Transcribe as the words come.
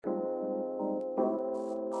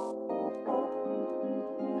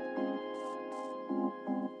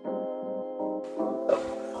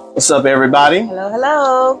What's up, everybody? Hello,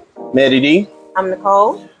 hello. Maddie D. I'm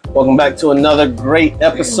Nicole. Welcome back to another great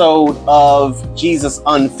episode of Jesus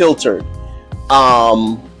Unfiltered.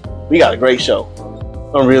 We got a great show.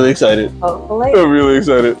 I'm really excited. Hopefully. I'm really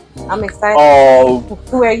excited. I'm excited.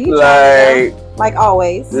 Who are you trying to do? Like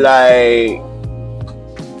always. Like,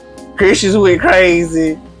 Christians went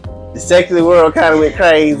crazy. The secular world kind of went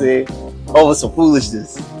crazy over some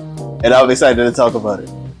foolishness. And I'm excited to talk about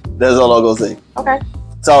it. That's all I'm going to say. Okay.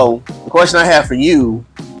 So, the question I have for you,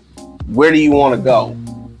 where do you want to go?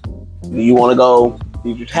 Do you want to go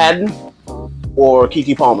Deitrick Haddon or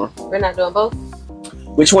Keke Palmer? We're not doing both?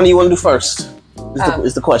 Which one do you want to do first?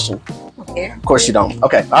 Is the question. Okay. Of course you don't.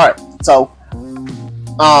 Okay, all right. So,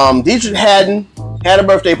 Deitrick Haddon had a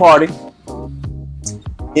birthday party.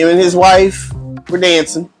 Him and his wife were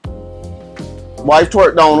dancing. Wife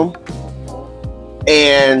twerked on him.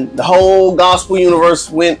 And the whole gospel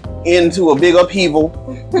universe went into a big upheaval.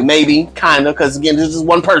 Maybe, kind of, because again, this is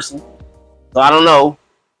one person. So I don't know.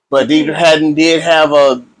 But Deitrick Haddon did have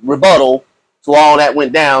a rebuttal to all that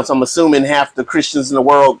went down. So I'm assuming half the Christians in the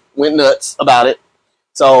world went nuts about it.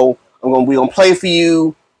 So we're gonna play for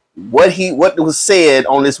you what was said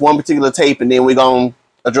on this one particular tape, and then we're gonna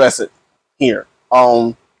address it here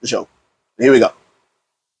on the show. Here we go.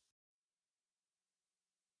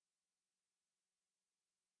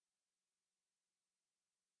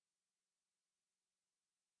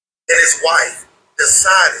 And his wife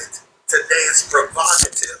decided to dance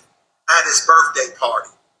provocative at his birthday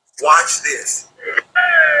party. Watch this.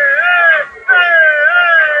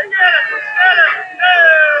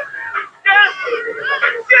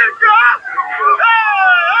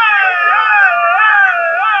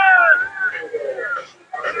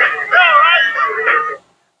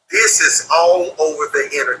 This is all over the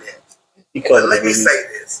internet. But let me say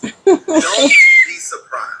this. Don't be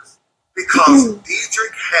surprised. Because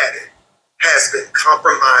Deitrick Haddon has been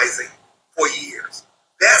compromising for years.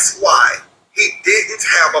 That's why he didn't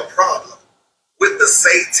have a problem with the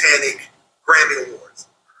satanic Grammy Awards.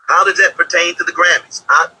 How does that pertain to the Grammys?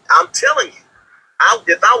 I'm telling you,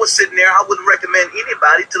 if I was sitting there, I wouldn't recommend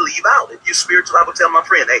anybody to leave out. If you're spiritual, I would tell my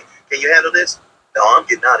friend, hey, can you handle this? No, I'm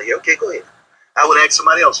getting out of here. Okay, go ahead. I would ask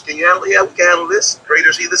somebody else, can you handle it? Yeah, we can handle this. Greater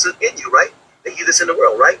is he that's in you, right? Than he that's in the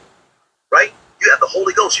world, right? Right? You have the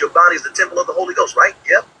Holy Ghost. Your body is the temple of the Holy Ghost, right?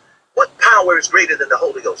 Yep. What power is greater than the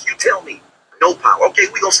Holy Ghost? You tell me. No power. Okay,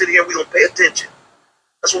 we're going to sit here and we're going to pay attention.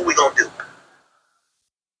 That's what we're going to do.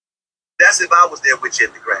 That's if I was there with you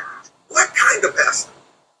at the Grammys. What kind of pastor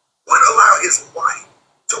would allow his wife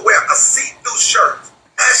to wear a see-through shirt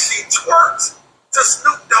as she twerks to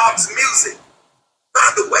Snoop Dogg's music? By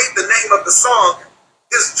the way, the name of the song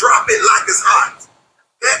is Drop It Like It's Hot.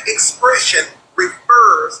 That expression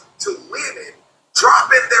refers to women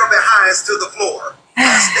dropping their behinds to the floor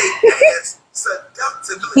as they dance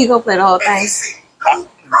seductively. You gonna play the whole thing? See no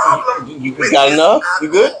problem. You got enough? You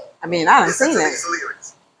good? I mean, I done seen it.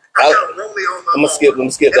 I'm gonna skip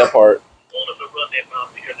that part. Want them to run their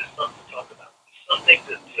mouth because there's something to talk about. Something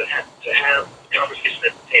to have a conversation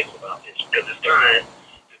at the table about this. Because it's time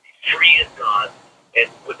to be free in God and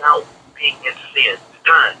without being in sin. It's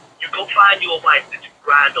time. You go find you a wife that you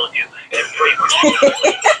grind on you and pray with you.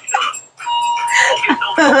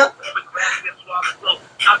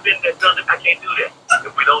 I've been there, done it. I can't do that.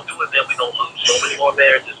 If we don't do it, then we don't lose so many more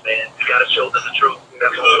marriages, man. We gotta show them the truth.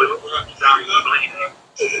 That's what we believe.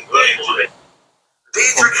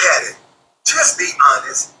 Deitrick Haddon, just be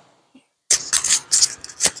honest.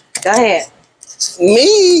 Go ahead.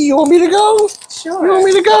 Me? You want me to go? Sure. You want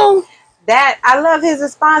me to go? I love his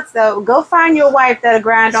response though. Go find your wife that'll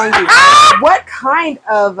grind on you. What kind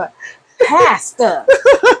of pastor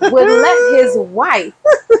would let his wife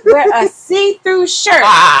wear a see-through shirt?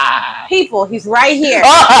 People, he's right here.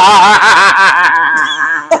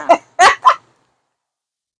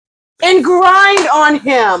 And grind on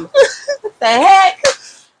him. What the heck?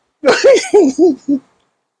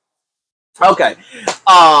 Okay.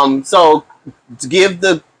 So to give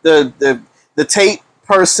the tape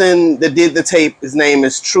person that did the tape, his name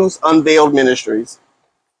is Truth Unveiled Ministries.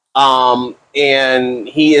 And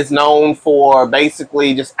he is known for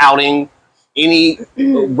basically just outing any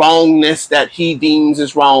wrongness that he deems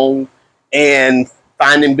is wrong and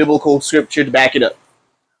finding biblical scripture to back it up.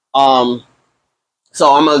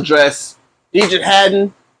 So I'm gonna address Deitrick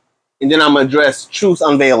Haddon, and then I'm gonna address Truth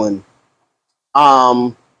Unveiling.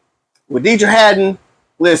 With Deitrick Haddon,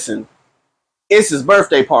 listen, it's his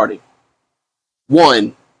birthday party.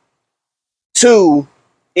 1. 2,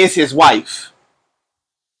 it's his wife.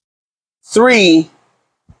 3,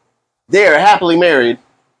 they're happily married.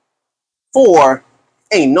 4,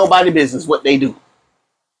 ain't nobody business what they do.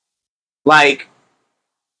 Like,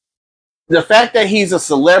 the fact that he's a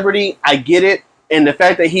celebrity, I get it. And the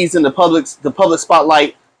fact that he's in the public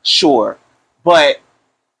spotlight, sure. But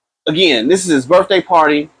again, this is his birthday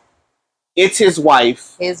party. It's his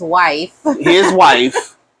wife. His wife. His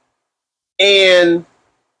wife. And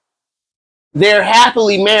they're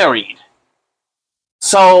happily married.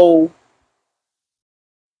 So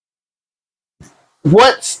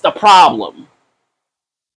what's the problem?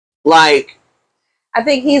 Like, I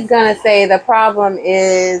think he's going to say the problem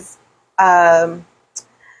is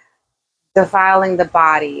defiling the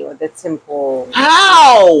body or the temple.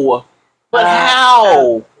 How? But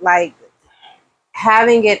how? Like,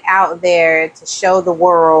 having it out there to show the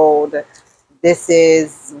world this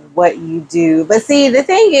is what you do. But see, the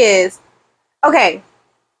thing is, okay,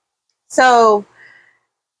 so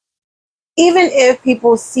even if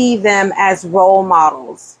people see them as role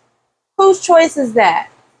models, whose choice is that?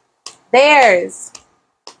 Theirs.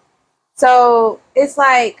 So it's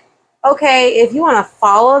like, okay, if you want to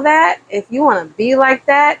follow that, if you want to be like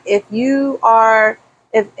that, if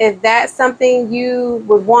that's something you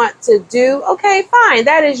would want to do, okay, fine.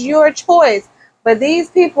 That is your choice. But these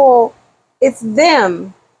people, it's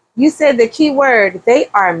them. You said the key word. They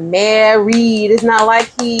are married. It's not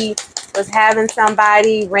like he was having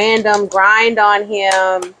somebody random grind on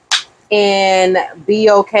him and be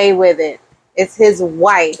okay with it. It's his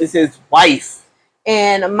wife. It's his wife.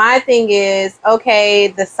 And my thing is, okay,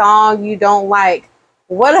 the song you don't like.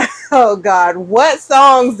 What? Oh God! What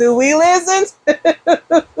songs do we listen to? That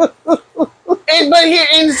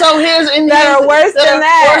are worse than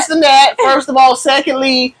that. Worse than that. First of all,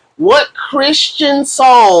 secondly, what Christian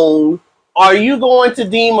song are you going to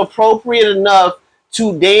deem appropriate enough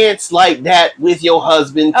to dance like that with your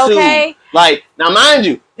husband too? Okay. Like, now, mind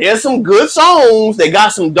you, there's some good songs that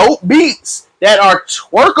got some dope beats that are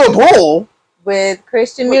twerkable with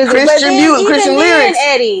Christian music, Christian lyrics.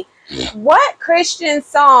 Eddie, what Christian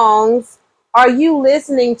songs are you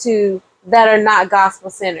listening to that are not gospel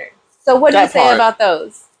centered? So what do you say about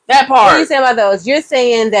those? That part. What do you say about those? You're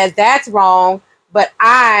saying that that's wrong, but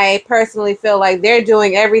I personally feel like they're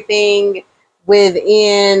doing everything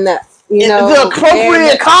within, the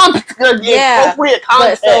appropriate context.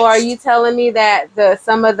 But so are you telling me that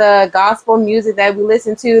some of the gospel music that we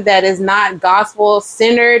listen to that is not gospel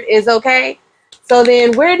centered is okay? So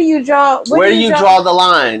then where do you draw the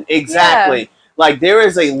line? Exactly. Yeah. Like, there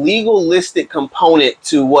is a legalistic component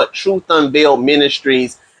to what Truth Unveiled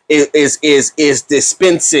Ministries is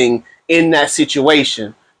dispensing in that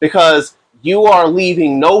situation, because you are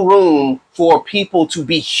leaving no room for people to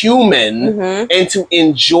be human and to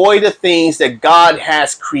enjoy the things that God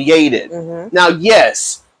has created. Now,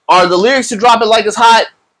 yes, are the lyrics to Drop It Like It's Hot,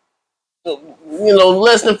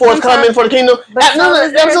 less than forthcoming for the kingdom? But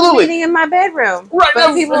absolutely. Meeting in my bedroom. Right.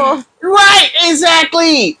 But people... Right.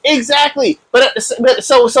 Exactly. But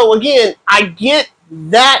so again, I get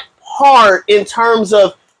that part in terms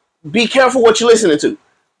of be careful what you're listening to.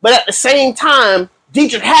 But at the same time,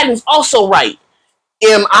 Deitrick Haddon's also right.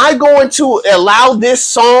 Am I going to allow this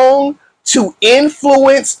song to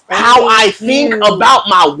influence how I think about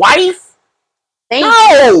my wife?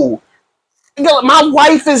 No. My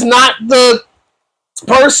wife is not the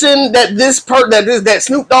person that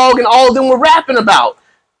Snoop Dogg and all of them were rapping about.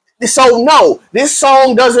 So no, this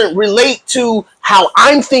song doesn't relate to how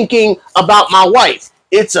I'm thinking about my wife.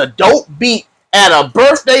 It's a dope beat at a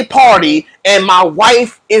birthday party, and my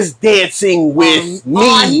wife is dancing with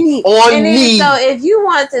me. So if you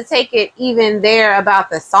want to take it even there about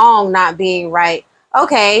the song not being right,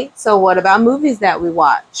 okay, so what about movies that we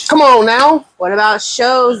watch? Come on now. What about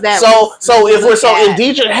shows that if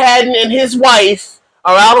Deitrick Haddon and his wife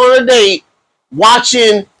are out on a date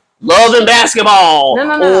watching Love and Basketball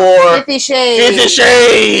or 50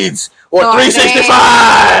 Shades or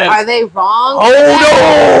 365. Are they wrong? Oh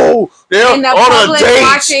no! They're in the on a date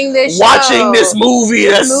watching this movie.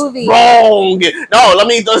 That's wrong. No,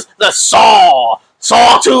 the Saw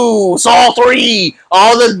 2, Saw 3,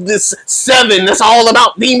 all this 7. That's all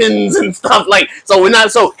about demons and stuff. Like, so we're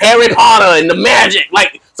not Harry Potter and the magic.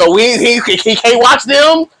 Like, so he can't watch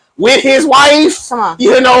them with his wife. Come on.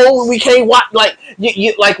 We can't watch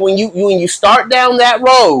you like when you start down that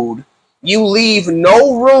road. You leave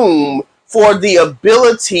no room for the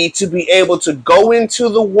ability to be able to go into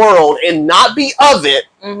the world and not be of it,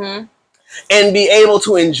 and be able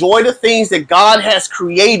to enjoy the things that God has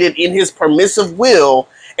created in his permissive will,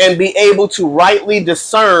 and be able to rightly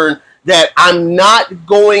discern that I'm not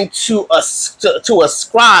going to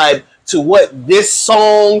ascribe to what this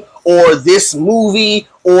song or this movie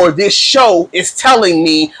or this show is telling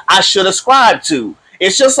me I should ascribe to.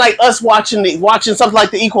 It's just like us watching something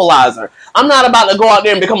like The Equalizer. I'm not about to go out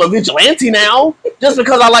there and become a vigilante now just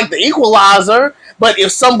because I like The Equalizer. But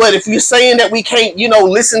if you're saying that we can't,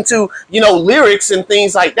 listen to, lyrics and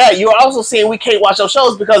things like that, you're also saying we can't watch those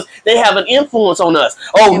shows because they have an influence on us.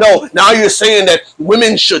 Oh no, now you're saying that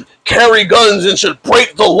women should carry guns and should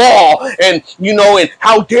break the law, and and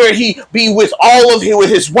how dare he be with with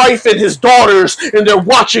his wife and his daughters, and they're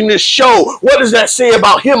watching this show. What does that say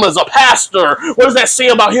about him as a pastor? What does that say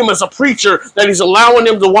about him as a preacher that he's allowing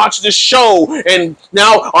them to watch this show? And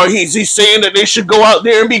now is he saying that they should go out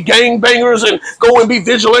there and be gangbangers and go and be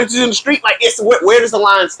vigilantes in the street? Like, where does the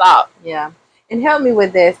line stop? Yeah, and help me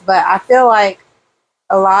with this, but I feel like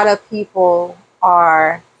a lot of people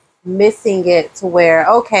are missing it to where,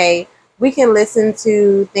 okay, we can listen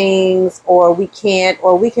to things or we can't,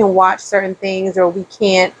 or we can watch certain things or we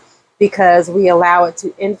can't because we allow it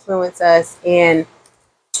to influence us and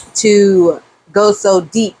to go so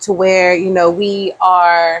deep to where, we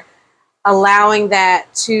are allowing that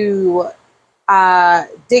to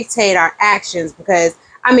dictate our actions. Because,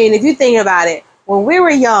 if you think about it, when we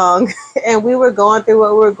were young and we were going through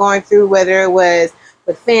what we were going through, whether it was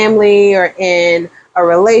with family or in a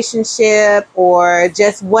relationship or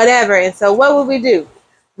just whatever. And so what would we do?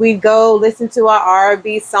 We'd go listen to our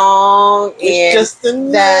R&B song and just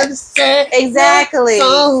another exactly,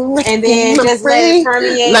 song, and then just let it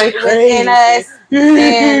permeate within us.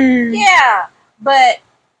 And yeah, but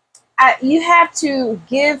you have to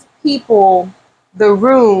give people the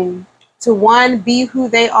room to, one, be who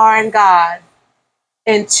they are in God,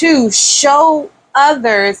 and two, show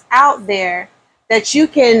others out there that you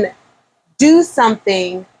can do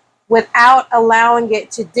something without allowing it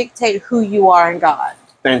to dictate who you are in God.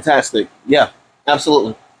 Fantastic. Yeah,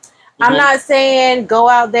 absolutely. Mm-hmm. I'm not saying go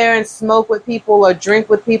out there and smoke with people or drink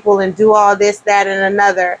with people and do all this, that, and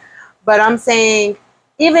another. But I'm saying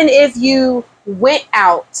even if you went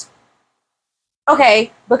out,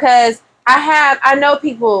 okay, because I know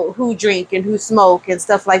people who drink and who smoke and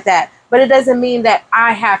stuff like that, but it doesn't mean that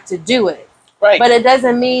I have to do it. Right. But it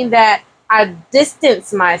doesn't mean that I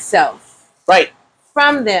distance myself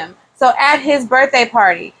from them. So at his birthday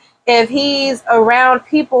party, if he's around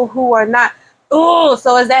people who are not,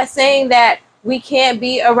 so is that saying that we can't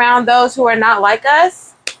be around those who are not like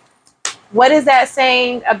us? What is that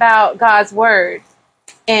saying about God's word?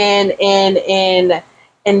 And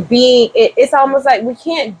being, it's almost like we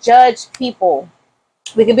can't judge people.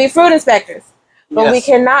 We can be fruit inspectors, but we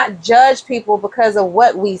cannot judge people because of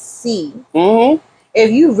what we see. Mm-hmm.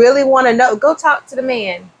 If you really want to know, go talk to the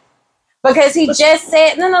man. Because he just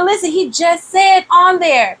said, he just said on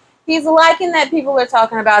there, he's liking that people are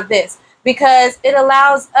talking about this because it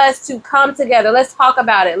allows us to come together. Let's talk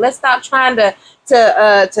about it. Let's stop trying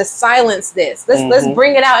to silence this. Let's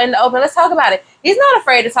bring it out in the open. Let's talk about it. He's not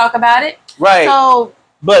afraid to talk about it. Right. So,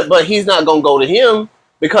 but he's not going to go to him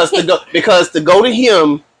because to go to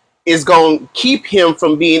him is going to keep him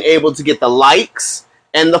from being able to get the likes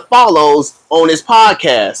and the follows on his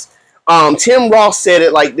podcast. Tim Ross said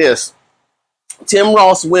it like this. Tim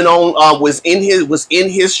Ross went on, was in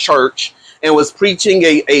his church and was preaching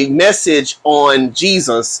a message on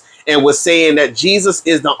Jesus and was saying that Jesus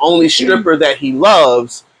is the only stripper that he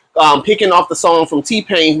loves, picking off the song from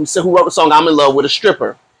T-Pain, who wrote the song "I'm in Love with a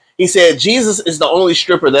Stripper." He said, Jesus is the only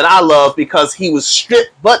stripper that I love because he was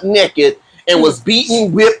stripped butt naked and was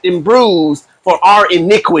beaten, whipped, and bruised for our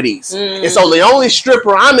iniquities. And so the only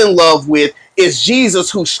stripper I'm in love with is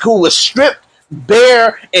Jesus, who was stripped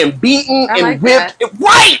bare and beaten and whipped.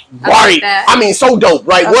 Right. So dope,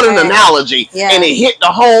 right? Okay. What an analogy. Yeah. And it hit the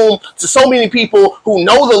home to so many people who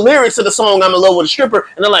know the lyrics of the song "I'm in Love with a Stripper,"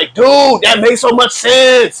 and they're like, dude, that makes so much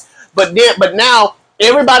sense. But now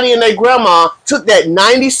everybody and their grandma took that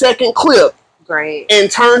 90-second clip and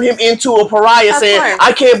turned him into a pariah, saying,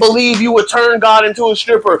 I can't believe you would turn God into a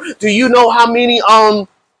stripper. Do you know how many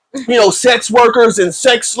sex workers and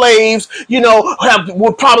sex slaves,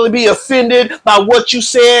 would probably be offended by what you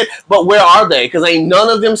said, but where are they? Because ain't none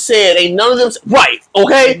of them said, right,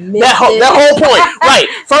 okay? That whole point, right.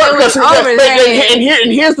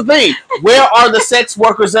 And here's the thing. Where are the sex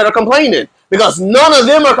workers that are complaining? Because none of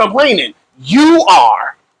them are complaining. You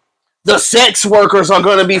are. The sex workers are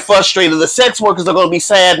going to be frustrated. The sex workers are going to be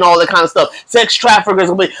sad and all that kind of stuff. Sex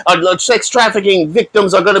trafficking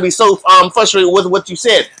victims are going to be so frustrated with what you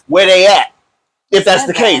said. Where they at? If that's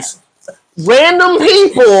the case, random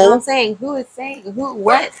people. I'm saying what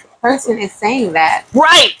person is saying that?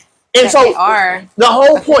 Right. And so the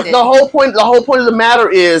whole point of the matter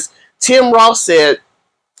is Tim Ross said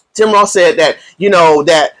that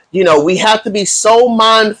we have to be so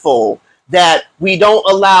mindful that we don't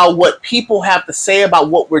allow what people have to say about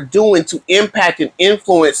what we're doing to impact and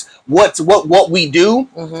influence what we do.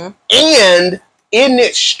 Mm-hmm. And isn't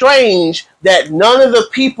it strange that none of the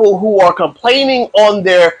people who are complaining on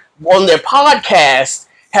their podcast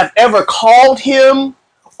have ever called him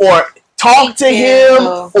or talked to him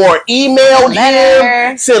or emailed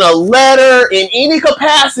him, sent a letter in any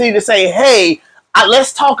capacity to say, hey,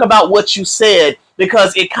 let's talk about what you said,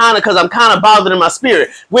 because I'm kind of bothered in my spirit,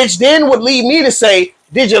 which then would lead me to say,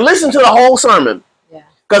 did you listen to the whole sermon? Yeah.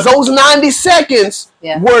 Because those 90 seconds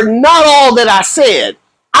were not all that I said.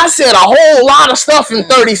 I said a whole lot of stuff in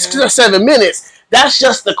 37 minutes. That's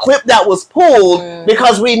just the clip that was pulled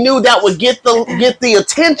because we knew that would get the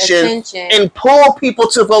attention and pull people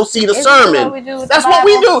to go see the sermon. That's what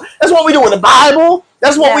we do. That's what we do with the Bible.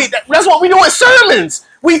 That's what we do in sermons.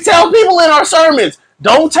 We tell people in our sermons,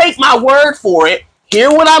 don't take my word for it. Hear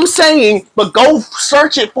what I'm saying, but go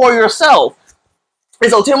search it for yourself. And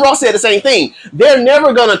so Tim Ross said the same thing. They're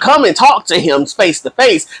never going to come and talk to him face to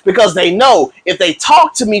face because they know if they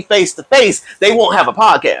talk to me face to face, they won't have a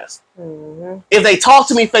podcast. Mm-hmm. If they talk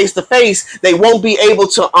to me face to face, they won't be able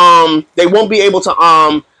to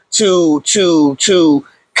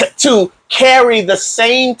carry the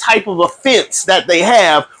same type of offense that they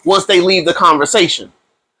have once they leave the conversation.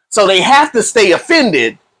 So they have to stay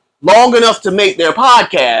offended long enough to make their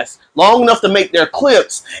podcast, long enough to make their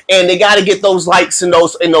clips, and they got to get those likes and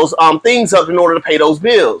those things up in order to pay those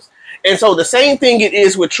bills. And so the same thing it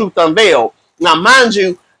is with Truth Unveiled. Now, mind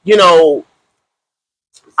you,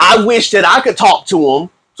 I wish that I could talk to him.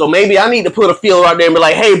 So maybe I need to put a feeler out there and be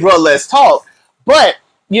like, hey, bro, let's talk. But,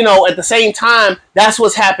 at the same time, that's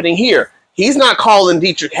what's happening here. He's not calling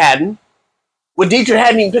Deitrick Haddon. Would Deitrick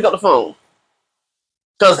Haddon even pick up the phone?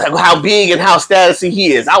 Because how big and how statusy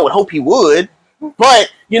he is. I would hope he would. But, how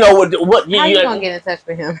you going to get in touch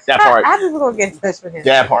with him? That part. How people going to get in touch with him?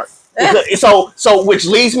 That part. So which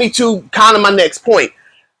leads me to kind of my next point.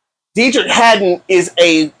 Deitrick Haddon is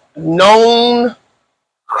a known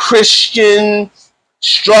Christian,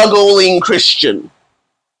 struggling Christian.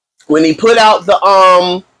 When he put out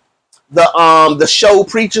the show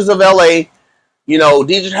Preachers of LA,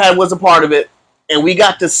 Deitrick Haddon was a part of it, and we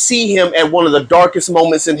got to see him at one of the darkest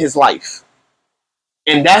moments in his life.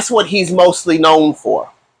 And that's what he's mostly known for.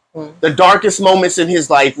 The darkest moments in his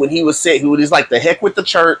life when he was sick, he was like, the heck with the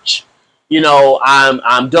church.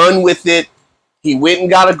 I'm done with it. He went and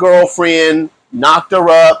got a girlfriend, knocked her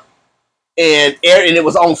up, and it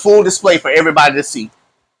was on full display for everybody to see.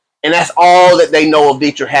 And that's all that they know of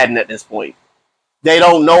Deitrick Haddon at this point. They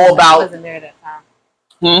don't know about... He wasn't there at that time.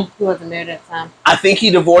 He wasn't there at that time. I think he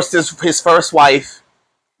divorced his first wife,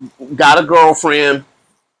 got a girlfriend,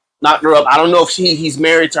 knocked her up. I don't know if he's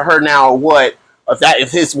married to her now or what.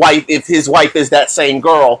 If his wife is that same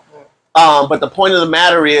girl. But the point of the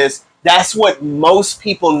matter is, that's what most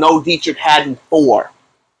people know Deitrick Haddon for.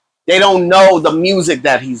 They don't know the music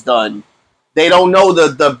that he's done. They don't know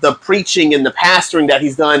the preaching and the pastoring that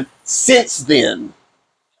he's done since then.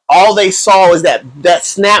 All they saw is that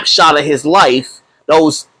snapshot of his life,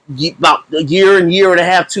 those about a year and a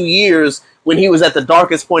half, 2 years, when he was at the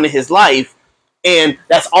darkest point of his life. And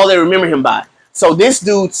that's all they remember him by. So this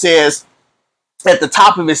dude says at the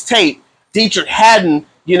top of his tape, Deitrick Haddon,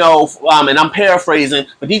 and I'm paraphrasing,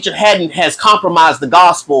 but Deitrick Haddon has compromised the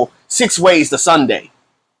gospel 6 ways to Sunday.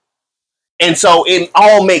 And so it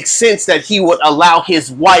all makes sense that he would allow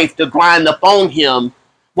his wife to grind up on him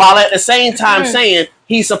while at the same time saying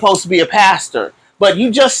he's supposed to be a pastor. But you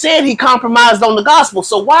just said he compromised on the gospel.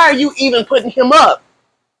 So why are you even putting him up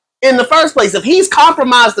in the first place? If he's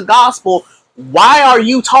compromised the gospel, why are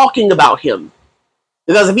you talking about him?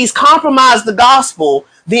 Because if he's compromised the gospel,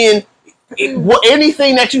 then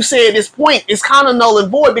anything that you say at this point is kind of null and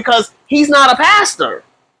void because he's not a pastor.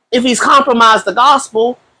 If he's compromised the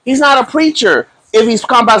gospel, he's not a preacher. If he's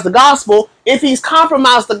compromised the gospel,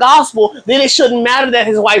 then it shouldn't matter that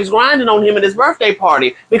his wife's grinding on him at his birthday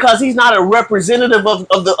party because he's not a representative of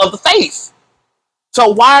the faith. So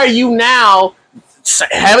why are you now,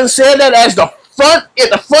 having said that at the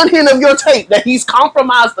front end of your tape, that he's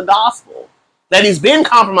compromised the gospel, that he's been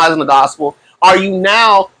compromising the gospel, are you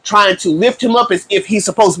now trying to lift him up as if he's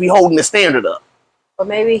supposed to be holding the standard up? But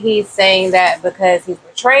maybe he's saying that because he's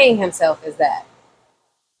portraying himself as that.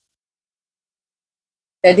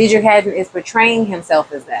 That Deitrick Haddon is portraying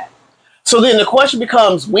himself as that. So then the question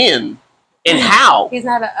becomes when and how. He's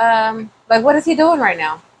not what is he doing right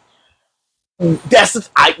now?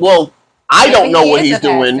 I don't know what he's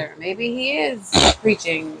doing. Maybe he is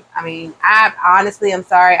preaching. I mean, I'm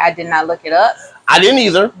sorry, I did not look it up. I didn't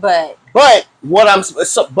either. But what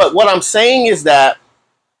I'm saying is that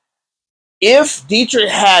if Deitrick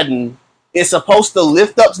Haddon is supposed to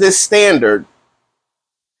lift up this standard,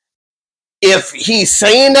 if he's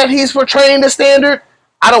saying that he's portraying the standard,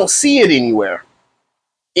 I don't see it anywhere.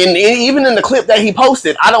 Even in the clip that he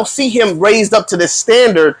posted, I don't see him raised up to the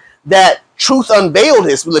standard that Truth Unveiled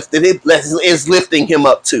is lifting him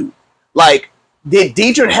up to. Like, did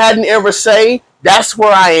Deitrick Haddon ever say, that's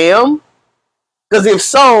where I am? Because if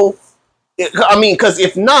so, because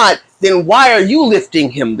if not, then why are you lifting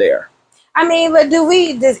him there? I mean, but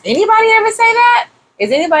does anybody ever say that?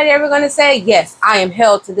 Is anybody ever going to say, yes, I am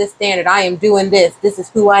held to this standard. I am doing this. This is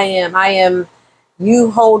who I am. You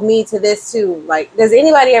hold me to this too. Like, does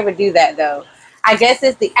anybody ever do that though? I guess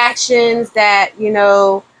it's the actions that,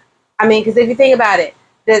 because if you think about it,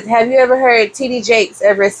 have you ever heard T.D. Jakes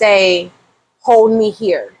ever say, hold me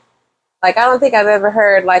here? Like, I don't think I've ever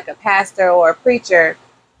heard like a pastor or a preacher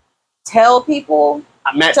tell people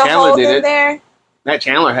Matt to Chandler hold did them it. there. Matt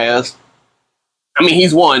Chandler has. I mean,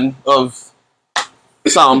 he's one of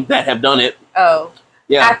some that have done it. Oh.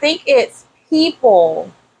 Yeah. I think it's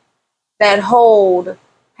people that hold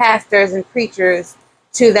pastors and preachers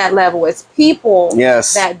to that level. It's people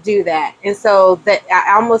that do that. And so that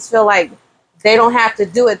I almost feel like they don't have to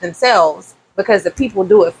do it themselves because the people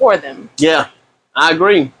do it for them. Yeah, I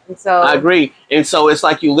agree. I agree. And so it's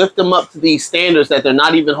like you lift them up to these standards that they're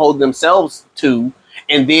not even holding themselves to.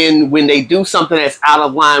 And then when they do something that's out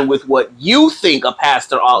of line with what you think a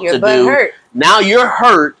pastor ought to do, hurt. Now you're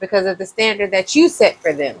hurt. Because of the standard that you set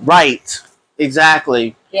for them. Right.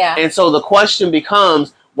 Exactly. Yeah. And so the question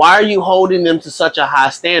becomes, why are you holding them to such a high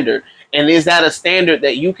standard? And is that a standard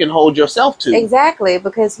that you can hold yourself to? Exactly.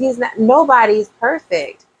 Because nobody's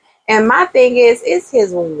perfect. And my thing is, it's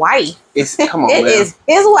his wife. Come on, man. It is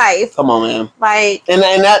his wife. Come on, man. Like, and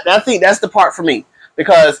that, I think that's the part for me.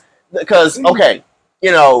 Because okay,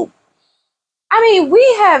 I mean, we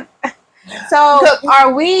have. So,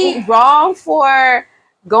 are we wrong for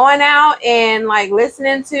going out and like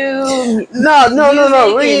listening to? No.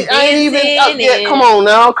 I ain't even. Come on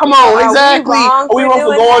now. Come on. Exactly. We wrong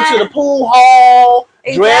for going to the pool hall,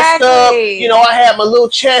 dressed up. I had my little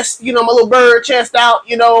chest, my little bird chest out.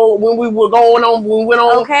 When we went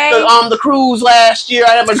on the cruise last year,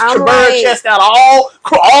 I had my bird chest out all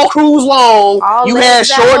cruise long. You had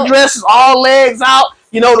short dresses, all legs out.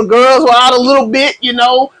 The girls were out a little bit.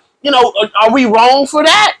 Are we wrong for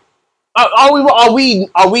that? Are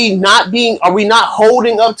we not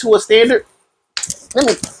holding up to a standard?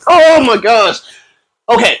 Oh my gosh.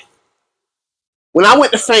 Okay. When I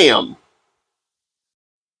went to FAM,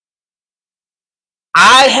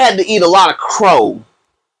 I had to eat a lot of crow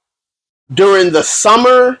during the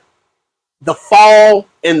summer, the fall,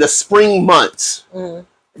 and the spring months.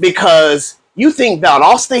 Because you think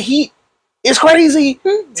Valdosta heat is crazy.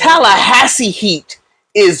 Tallahassee heat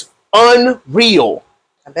is unreal.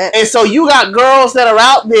 I bet. And so you got girls that are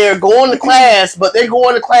out there going to class, but they're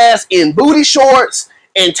going to class in booty shorts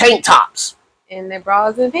and tank tops. And their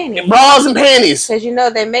bras and panties. Because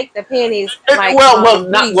they make the panties like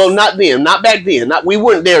not then. Not back then. We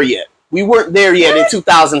weren't there yet. In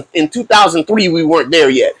 2000. In 2003, we weren't there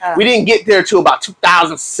yet. We didn't get there till about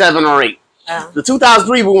 2007 or 8. The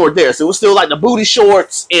 2003 we weren't there, so it was still like the booty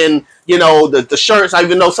shorts and the shirts. I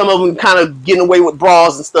even know some of them kind of getting away with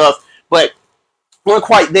bras and stuff, but weren't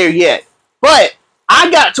quite there yet. But I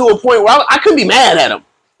got to a point where I couldn't be mad at them.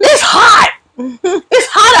 It's hot. It's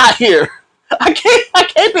hot out here. I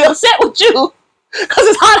can't be upset with you because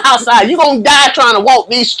it's hot outside. You're gonna die trying to walk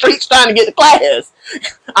these streets trying to get to class.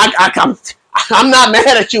 I'm not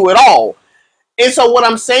mad at you at all. And so what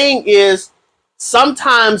I'm saying is,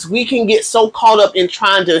 sometimes we can get so caught up in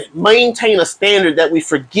trying to maintain a standard that we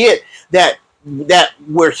forget that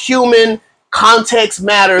we're human, context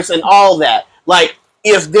matters, and all that. Like,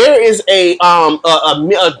 if there is a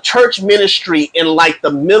church ministry in like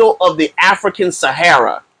the middle of the African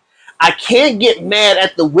Sahara, I can't get mad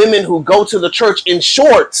at the women who go to the church in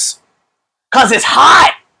shorts because it's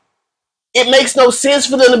hot. It makes no sense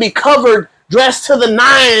for them to be covered, dressed to the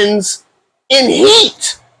nines in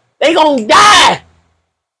heat. They gonna die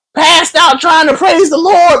passed out trying to praise the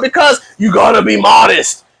Lord because you gotta be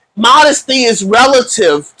modest. Modesty is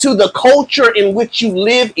relative to the culture in which you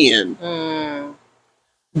live in.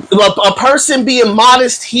 A person being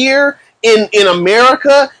modest here in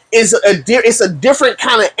America is a different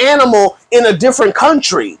kind of animal in a different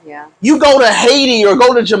country. Yeah. You go to Haiti or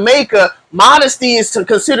go to Jamaica, modesty is to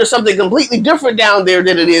consider something completely different down there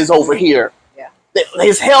than it is over here.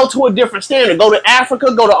 Is held to a different standard. Go to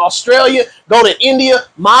Africa, go to Australia, go to India.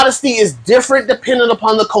 Modesty is different depending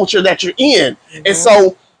upon the culture that you're in. And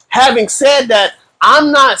so, having said that,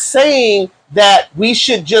 I'm not saying that we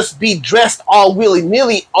should just be dressed all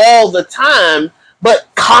willy-nilly all the time, but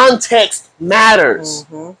context matters.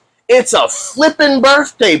 Mm-hmm. It's a flipping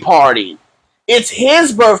birthday party. It's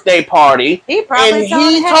his birthday party. He probably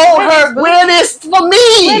told her, wear this for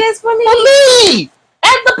me. Wear this for me. For me.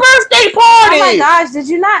 At the birthday party. Oh my gosh, did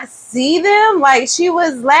you not see them? Like, she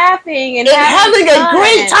was laughing and having a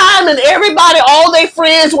great time, and everybody, all their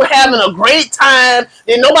friends were having a great time.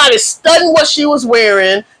 And nobody studying what she was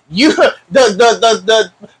wearing.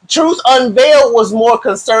 The Truth Unveiled was more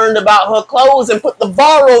concerned about her clothes and put the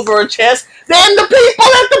bar over her chest than the people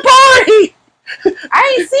at the party.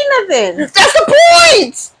 I ain't seen nothing. That's the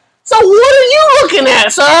point. So what are you looking at,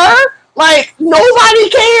 sir? Like, nobody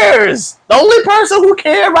cares. The only person who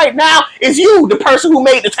cares right now is you, the person who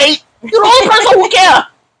made the tape. You're the only person who cares.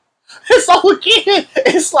 And so again,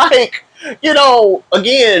 it's like,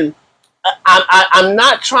 again, I'm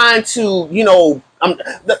not trying to,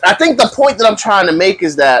 I think the point that I'm trying to make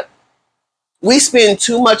is that we spend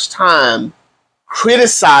too much time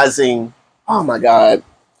criticizing. Oh my God.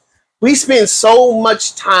 We spend so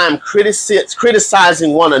much time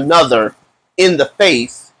criticizing one another in the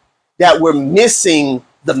faith that we're missing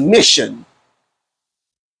the mission.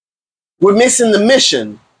 We're missing the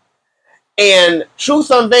mission. And Truth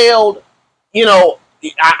Unveiled,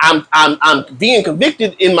 I'm being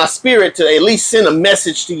convicted in my spirit to at least send a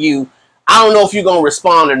message to you. I don't know if you're going to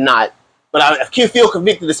respond or not, but I feel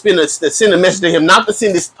convicted to send a message to him, not to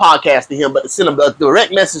send this podcast to him, but to send a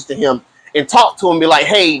direct message to him and talk to him, be like,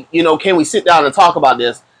 hey, can we sit down and talk about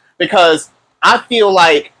this? Because I feel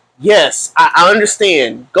like, yes, I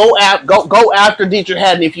understand. Go after Deitrick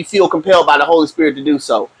Haddon if you feel compelled by the Holy Spirit to do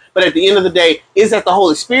so. But at the end of the day, is that the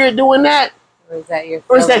Holy Spirit doing that? Or is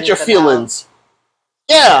that your feelings?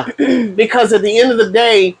 Yeah, because at the end of the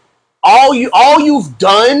day, all you've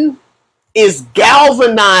done is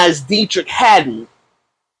galvanize Deitrick Haddon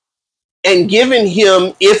and given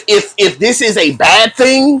him, if this is a bad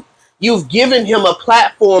thing, you've given him a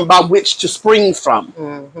platform by which to spring from.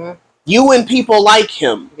 Mm-hmm. You and people like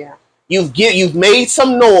him. Yeah. You've made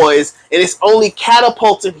some noise, and it's only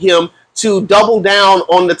catapulted him to double down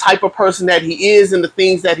on the type of person that he is and the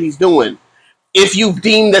things that he's doing. If you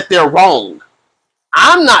deem that they're wrong.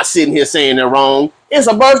 I'm not sitting here saying they're wrong. It's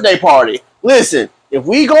a birthday party. Listen, if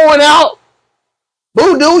we going out,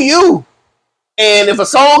 boo do you. And if a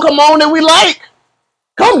song come on that we like,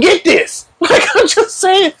 come get this. Like, I'm just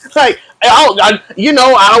saying, like, I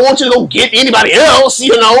don't want you to go get anybody else,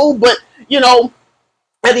 but,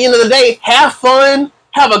 at the end of the day, have fun,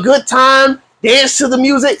 have a good time, dance to the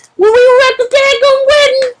music. When we were at the daggone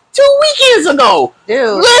wedding 2 weekends ago.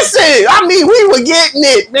 Dude. Listen, we were getting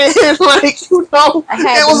it, man. Like, it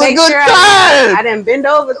was a good time. I didn't bend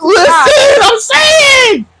over. Listen, I'm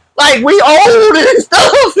saying. Like, we old and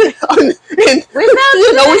stuff. And we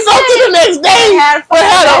felt it the next day. We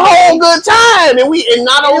had a whole good time. And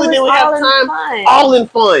not only did we have time, all in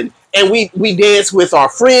fun. And we danced with our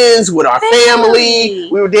friends, with our family.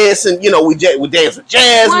 We were dancing, we danced with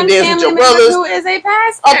Jazz. We danced with your brothers. Who is a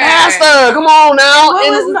pastor? A pastor. Come on now.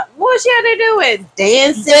 What was she had to do with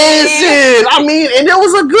dancing? And it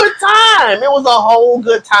was a good time. It was a whole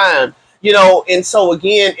good time. And so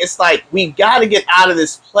again, it's like we got to get out of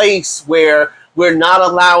this place where we're not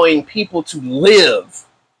allowing people to live.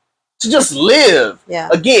 To just live. Yeah.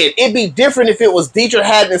 Again, it'd be different if it was Deitrick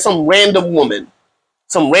Haddon and some random woman.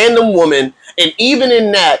 And even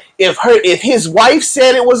in that, if his wife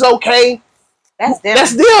said it was okay, that's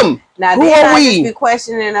them. Now, who are we? Be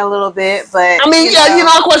questioning a little bit, but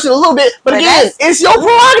I question a little bit, but again, it's your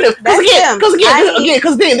prerogative.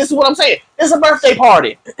 Because again, this is what I'm saying. It's a birthday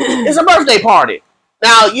party. It's a birthday party.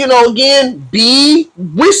 Now, again, be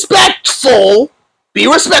respectful. Be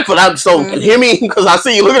respectful. So hear me, because I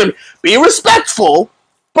see you looking at me. Be respectful.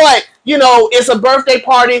 But, it's a birthday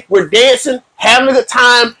party. We're dancing, having a good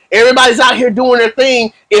time. Everybody's out here doing their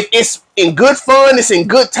thing. If it's in good fun, it's in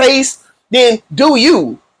good taste, then do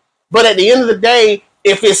you. But at the end of the day,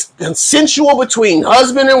 if it's consensual between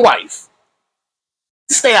husband and wife,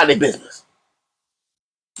 stay out of their business.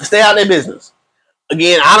 Stay out of their business.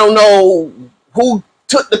 Again, I don't know who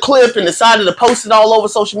took the clip and decided to post it all over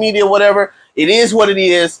social media or whatever. It is what it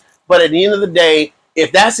is. But at the end of the day,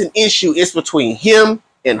 if that's an issue, it's between him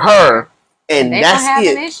and her, and that's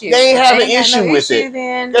it. They ain't have an issue with it.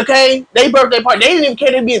 Then. Okay? They birthday party. They didn't even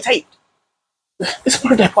care they're being taped. It's a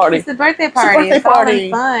birthday party. It's a birthday party. It's all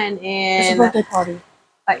in fun. And it's a birthday party.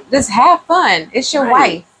 Like, just have fun. It's your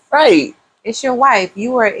wife. Right. It's your wife.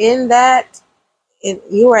 You are in that. And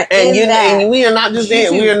we are not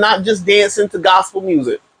just dancing to gospel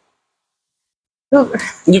music.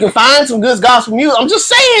 You can find some good gospel music. I'm just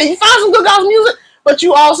saying, you find some good gospel music, but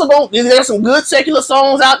you also there's some good secular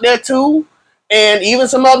songs out there too, and even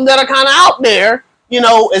some of them that are kind of out there.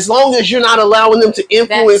 As long as you're not allowing them to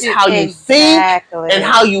influence how you think and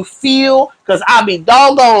how you feel, because I'll be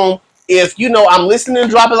doggone if I'm listening to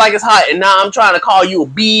Drop It Like It's Hot, and now I'm trying to call you a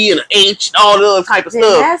B and an H and all the other type of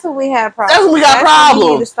stuff. That's when we have problems. That's when we got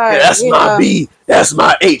problems. That's my B. That's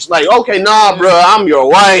my H. Like, okay, nah, bro, I'm your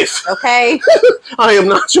wife. Okay. I am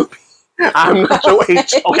not your B. I'm not your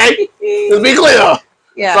H. Okay, let's be clear.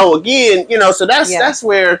 Yeah. So again, so that's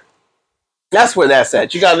where that's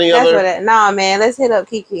at. You got any other? Nah, man. Let's hit up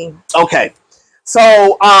Keke. Okay.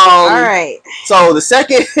 So, all right. So the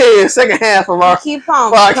second half of our Keke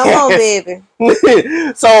Palmer, podcast. come on, baby.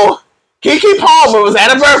 So Keke Palmer was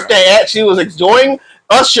at a birthday. She was enjoying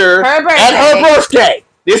Usher at her birthday.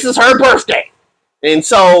 This is her birthday. And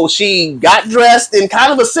so she got dressed in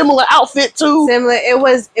kind of a similar outfit too. Similar. It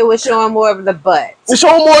was showing more of the butt. It's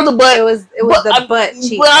showing more of the butt. It was the butt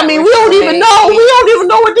cheek. But I mean, we don't even know. We don't even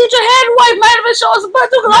know what Deitrick Haddon wife might have been showing us the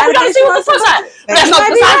butt too, because all we got to see was the front side. But that's not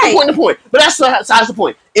besides the point. But that's besides the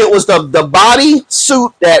point. It was the body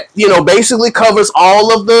suit that basically covers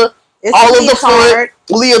all of the front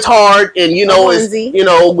leotard,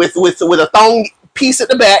 and with a thong piece at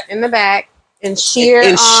the back. In the back. And sheer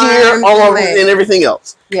arms and everything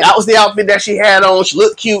else. Yeah. That was the outfit that she had on. She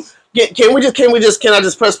looked cute. Can I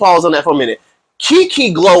just press pause on that for a minute?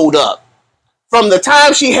 Keke glowed up. From the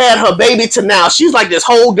time she had her baby to now, she's like this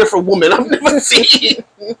whole different woman I've never seen.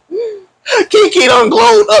 Keke done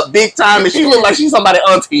glowed up big time, and she looked like she's somebody's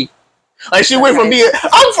auntie. Like she went from being,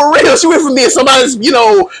 I'm for real, she went from being somebody's,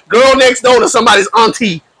 girl next door to somebody's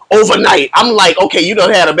auntie overnight. I'm like, okay, you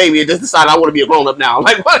done had a baby and just decided I want to be a grown up now. I'm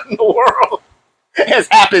like, what in the world has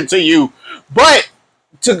happened to you? But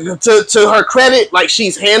to her credit, like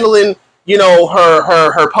she's handling,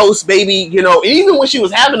 her post baby, and even when she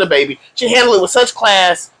was having a baby, she handled it with such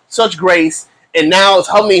class, such grace, and now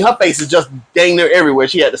her face is just dang near everywhere.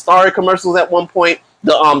 She had the Starry commercials at one point,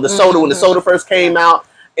 the soda when the soda first came out,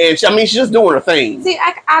 and she's just doing her thing. See,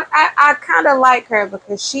 I kind of like her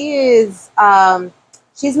because she is.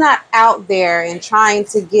 She's not out there and trying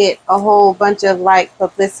to get a whole bunch of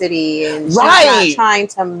publicity, and she's not trying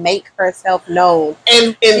to make herself known.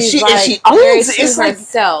 And she owns it. It's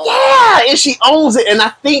herself. And she owns it, and I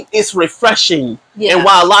think it's refreshing. Yeah. And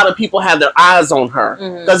why a lot of people have their eyes on her,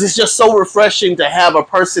 because it's just so refreshing to have a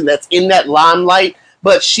person that's in that limelight,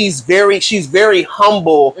 but she's very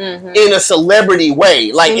humble in a celebrity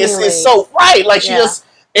way. Like it's so like she just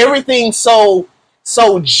everything's so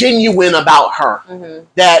genuine about her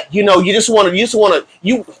that you just want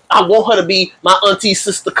to I want her to be my auntie,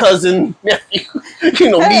 sister, cousin, nephew,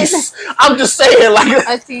 niece. I'm just saying, like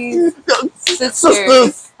aunties,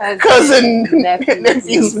 sisters, cousin,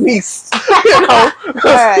 nephew's niece. All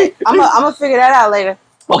right, I'm gonna figure that out later.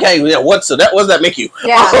 Okay, yeah. What does that make you?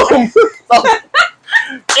 Yeah.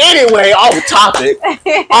 Anyway, off topic.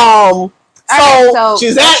 So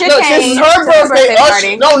she's at this is her birthday.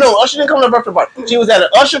 Usher didn't come to her birthday party. She was at an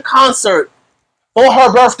Usher concert for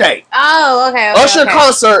her birthday. Oh, okay. Usher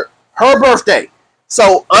concert, her birthday.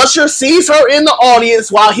 So Usher sees her in the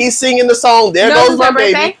audience while he's singing the song. There goes my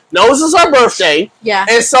baby. Knows it's her birthday. Yeah.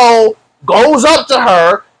 And so goes up to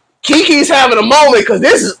her. Keke's having a moment because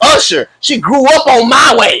this is Usher. She grew up on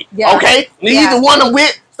my way. Yeah. Okay? He's the one I'm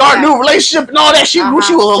with. Start a new relationship and all that. She was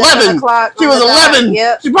 11. She was 11.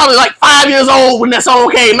 Yep. She probably like 5 years old when that song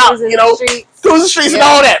came out. Cruising the streets and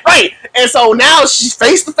all that. Right. And so now she's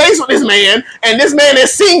face to face with this man, and this man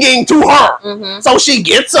is singing to her. So she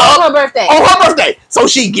gets up. On her birthday. So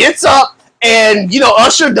she gets up, and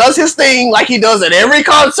Usher does his thing like he does at every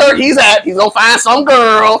concert he's at. He's gonna find some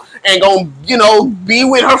girl and gonna be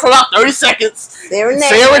with her for about 30 seconds.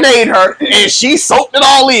 Serenade her, and she soaked it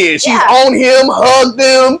all in. She's on him, hugged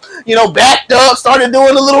him, backed up, started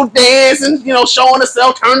doing a little dance, and showing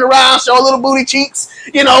herself, turned around, showing little booty cheeks,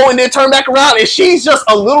 and then turned back around, and she's just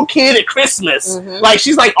a little kid at Christmas. Like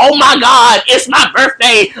she's like, oh my God, it's my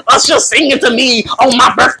birthday. Usher singing to me on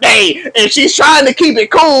my birthday, and she's trying to keep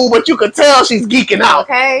it cool, but you could tell she's geeking out.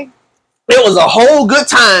 Okay, it was a whole good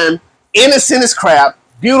time, innocent as crap,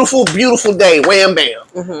 beautiful, beautiful day. Wham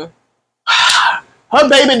bam. Her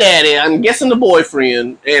baby daddy, I'm guessing the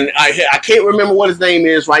boyfriend, and I can't remember what his name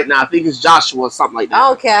is right now. I think it's Joshua or something like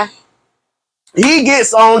that. Okay. He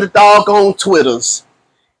gets on the doggone Twitters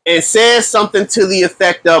and says something to the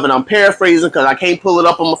effect of, and I'm paraphrasing because I can't pull it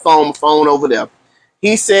up on my phone over there.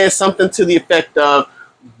 He says something to the effect of,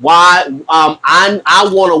 why I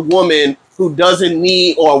want a woman who doesn't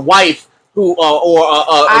need, or a wife who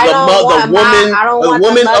I the don't want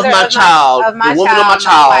woman the of mother my child, of my the woman child, of my my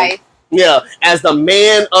child, wife. yeah, as the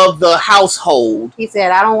man of the household. He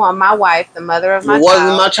said, I don't want my wife, the mother of my It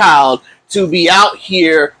wasn't my child, to be out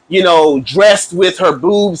here, you know, dressed with her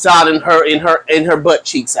boobs out and her butt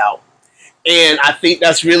cheeks out. And I think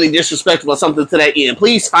that's really disrespectful or something to that end.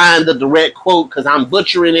 Please find the direct quote because I'm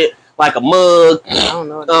butchering it like a mug. I don't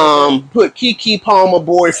know. Put Keke Palmer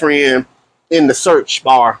boyfriend in the search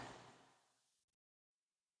bar.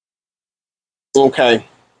 Okay.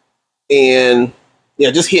 And yeah,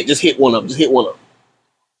 just hit one up. Just hit one up.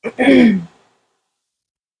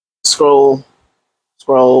 Scroll.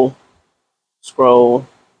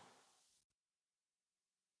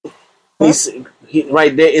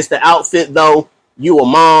 Right there. It's the outfit though. You a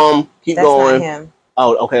mom. Keep going. That's not him.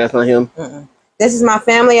 Oh, okay, that's not him. Mm-mm. This is my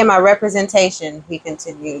family and my representation. He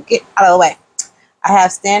continued. Get out of the way. I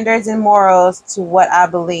have standards and morals to what I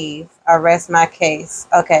believe. I rest my case.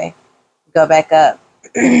 Okay, go back up.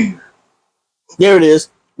 There it is.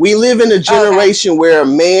 We live in a generation where a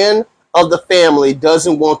man of the family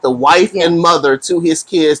doesn't want the wife and mother to his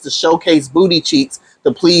kids to showcase booty cheeks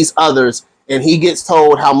to please others, and he gets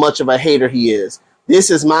told how much of a hater he is. This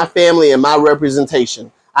is my family and my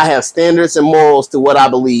representation. I have standards and morals to what I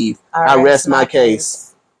believe. I rest my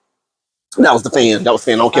case. That was the fan. I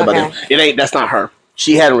don't care about them. That's not her.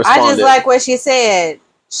 She hadn't responded. I just like what she said.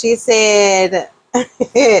 She said,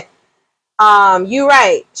 you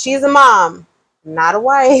right. She's a mom, not a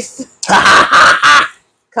wife.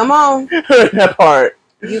 Come on. That part.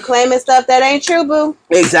 You claiming stuff that ain't true, boo.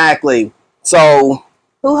 Exactly. So.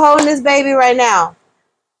 Who holding this baby right now?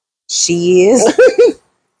 She is.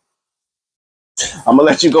 I'm going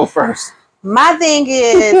to let you go first. My thing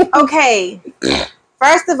is, okay,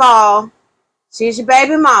 first of all, she's your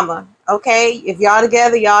baby mama. Okay, if y'all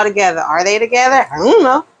together, y'all together. Are they together? I don't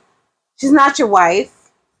know. She's not your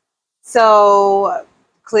wife. So,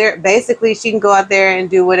 basically, she can go out there and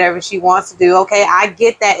do whatever she wants to do. Okay, I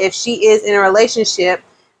get that if she is in a relationship,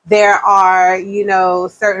 there are,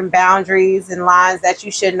 certain boundaries and lines that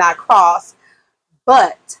you should not cross.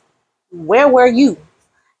 But where were you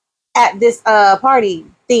at this party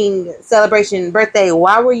thing, celebration, birthday?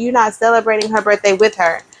 Why were you not celebrating her birthday with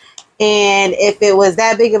her? And if it was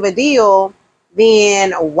that big of a deal,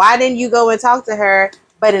 then why didn't you go and talk to her?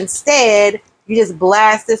 But instead, you just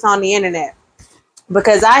blast this on the internet.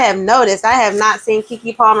 Because I have noticed, I have not seen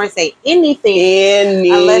Keke Palmer say anything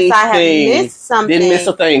unless I have missed something. Didn't miss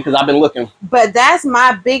a thing because I've been looking. But that's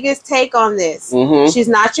my biggest take on this. Mm-hmm. She's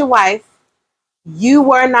not your wife. You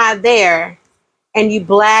were not there. And you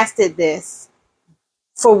blasted this.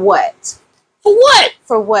 For what? For what?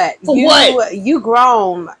 For what? What? You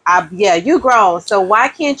grown. You grown. So why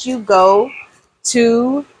can't you go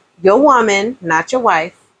to your woman, not your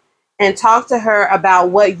wife, and talk to her about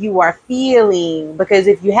what you are feeling? Because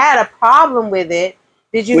if you had a problem with it,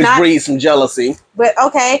 did you not breed some jealousy? But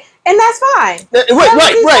okay, and that's fine.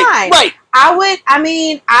 Right.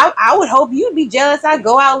 I would hope you'd be jealous. I'd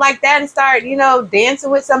go out like that and start, dancing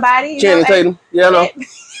with somebody. Channing Tatum. Yeah, I know.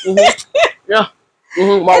 Mm-hmm. Yeah.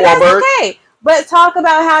 Mm-hmm. And that's okay. But talk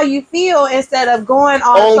about how you feel instead of going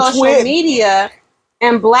on social media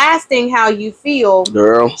and blasting how you feel,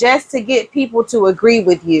 girl, just to get people to agree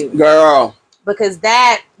with you, girl. Because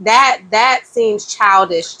that seems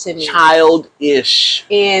childish to me. Childish.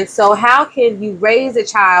 And so, how can you raise a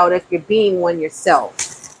child if you're being one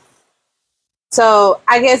yourself? So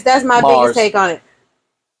I guess that's my biggest take on it.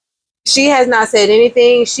 She has not said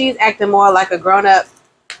anything. She's acting more like a grown-up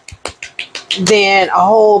than a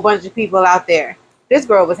whole bunch of people out there. This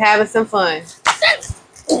girl was having some fun.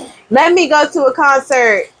 Let me go to a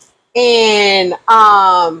concert and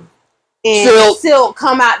Silk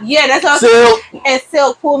come out. Yeah, that's what Silk. And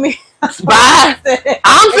Silk pull me. Bye.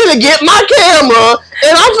 I'm finna get my camera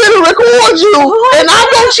and I'm finna record you and I'm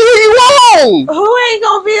gonna cheer you on. Who ain't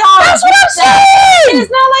gonna be all? That's what I'm saying. It's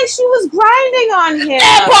not like she was grinding on him.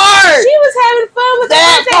 That part. She was having fun with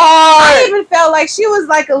that part. I even felt like she was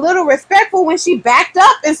like a little respectful when she backed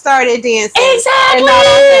up and started dancing.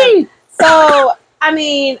 Exactly. So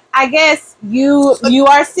I guess you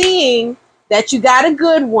are seeing that you got a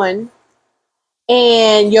good one,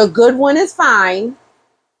 and your good one is fine.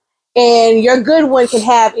 And your good one can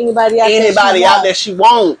have anybody out there she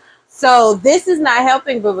won't. So this is not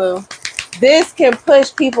helping, boo-boo. This can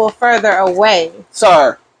push people further away.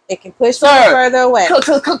 Sir. It can push people further away.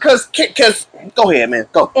 Because go ahead, man.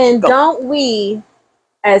 Go. And don't we,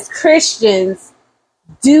 as Christians,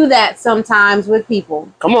 do that sometimes with people?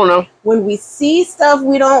 Come on now. When we see stuff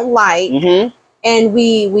we don't like, mm-hmm. and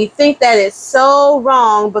we think that it's so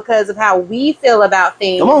wrong because of how we feel about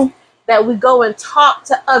things. Come on. that we go and talk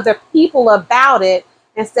to other people about it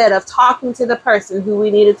instead of talking to the person who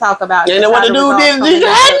we need to talk about. You know what the dude did to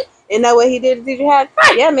Deitrick Haddon? You know what he did to Deitrick Haddon?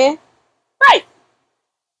 Right. Yeah, man. Right.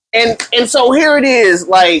 And so here it is,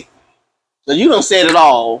 like, so you done said it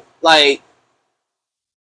all. Like,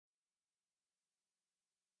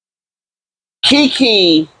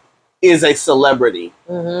 Keke is a celebrity.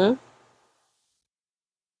 Mm-hmm.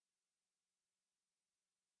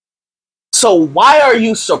 So why are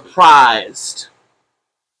you surprised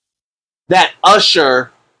that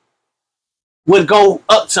Usher would go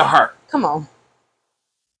up to her? Come on.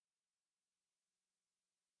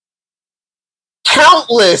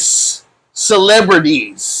 Countless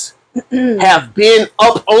celebrities have been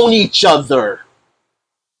up on each other.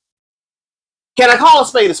 Can I call a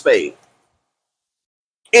spade a spade?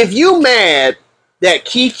 If you mad that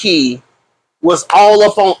Keke was all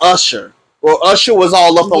up on Usher, or Usher was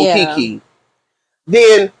all up on Keke,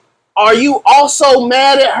 then are you also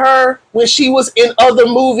mad at her when she was in other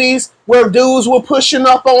movies where dudes were pushing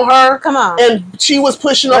up on her? Come on. And she was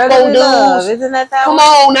pushing up Brotherly on dudes. Love. Isn't that Come one?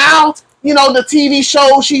 on now. You know, the TV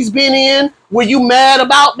show she's been in, were you mad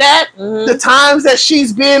about that? Mm-hmm. The times that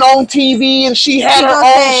she's been on TV and she had her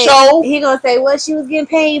own show. He gonna say, well, she was getting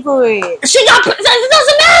paid for it. She got, it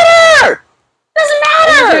doesn't matter. Doesn't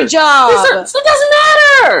matter. It's her job. It doesn't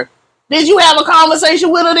matter. Did you have a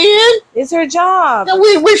conversation with her then? It's her job. And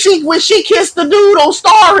when she kissed the dude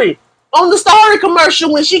on the Story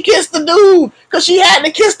commercial, when she kissed the dude, because she had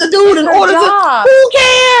to kiss the dude in order to. Who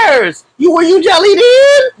cares? Were you jelly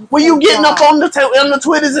then? Were you getting up on the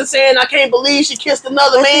Twitters and saying, I can't believe she kissed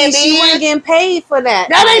another man? She wasn't getting paid for that.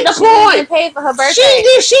 That ain't the point. She wasn't point. getting paid for her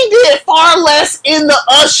birthday. She did far less in the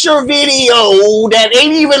Usher video that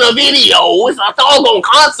ain't even a video. It's a doggone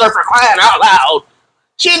concert, for crying out loud.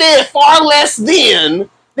 She did far less then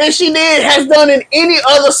than she has done in any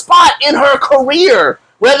other spot in her career,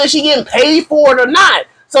 whether she getting paid for it or not.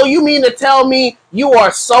 So you mean to tell me you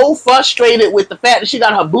are so frustrated with the fact that she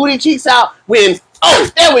got her booty cheeks out when,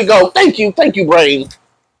 there we go. Thank you, brain.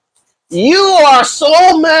 You are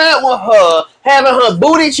so mad with her having her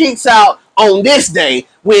booty cheeks out on this day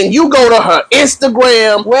when you go to her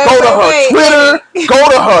Instagram, go to her Twitter, go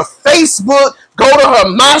to her Facebook, go to her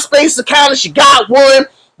MySpace account if she got one,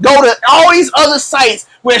 go to all these other sites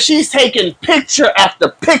where she's taking picture after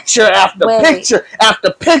picture after picture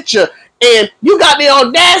after picture, and you got the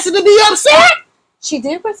audacity to be upset? She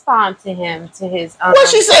did respond to him, to his... what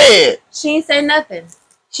she said? She didn't say nothing.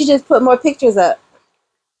 She just put more pictures up.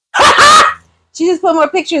 She just put more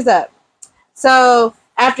pictures up. So,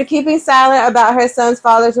 after keeping silent about her son's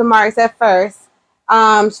father's remarks at first,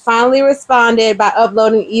 she finally responded by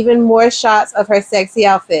uploading even more shots of her sexy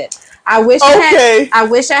outfit. I wish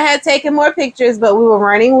I had taken more pictures, but we were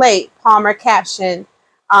running late, Palmer captioned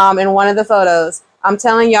in one of the photos. I'm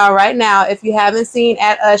telling y'all right now, if you haven't seen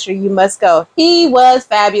at Usher, you must go. He was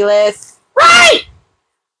fabulous. Right!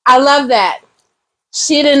 I love that.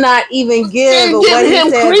 She did not even give what he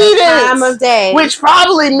said credence, the time of day. Which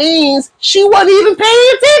probably means she wasn't even paying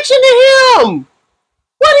attention to him.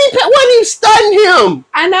 Wasn't he stunning him?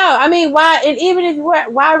 I know. I mean, why? And even if you were,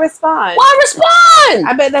 why respond? Why respond?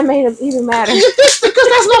 I bet that made him even matter. Because that's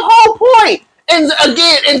the whole point. And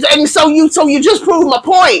again, and so you just proved my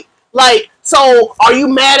point. Like, so are you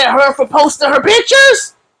mad at her for posting her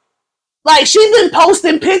pictures? Like, she's been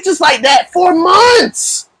posting pictures like that for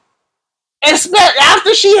months. And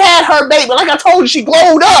after she had her baby, like I told you, she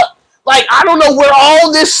glowed up. Like, I don't know where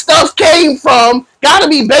all this stuff came from. Gotta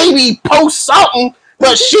be baby post something.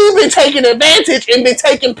 But she's been taking advantage and been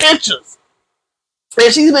taking pictures.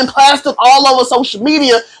 And she's been plastered all over social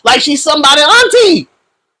media like she's somebody's auntie.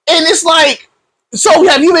 And it's like, so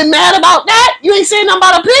have you been mad about that? You ain't saying nothing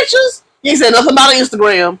about her pictures? You ain't saying nothing about her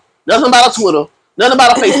Instagram, nothing about her Twitter, nothing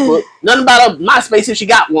about her Facebook, nothing about her MySpace if she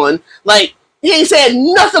got one. Like, you ain't said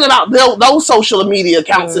nothing about those social media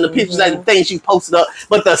accounts and the pictures and things she posted up.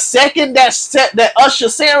 But the second that Usher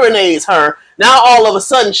serenades her, now all of a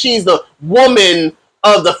sudden she's the woman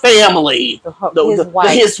of the family,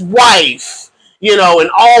 his wife, you know, and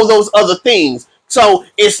all those other things. So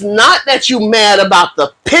it's not that you mad about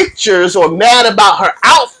the pictures or mad about her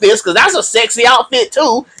outfits, because that's a sexy outfit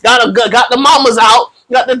too. Got the mamas out,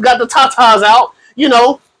 got the tatas out, you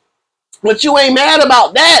know. But you ain't mad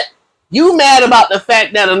about that. You mad about the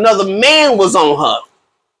fact that another man was on her,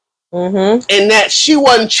 and that she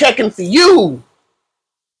wasn't checking for you.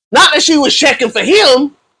 Not that she was checking for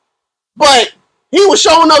him, but he was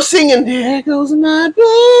showing up singing, "There goes my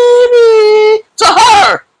baby," to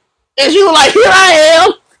her. And she was like, "Here I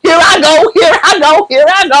am. Here I go. Here I go. Here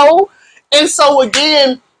I go." And so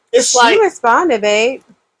again, it's she responded, babe.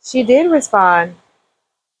 She did respond.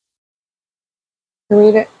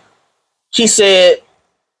 Read it. She said,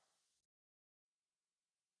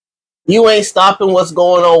 "You ain't stopping what's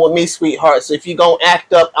going on with me, sweetheart. So if you gonna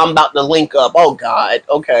act up, I'm about to link up." Oh God.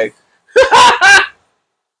 Okay.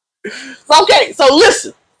 Okay. So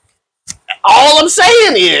listen. All I'm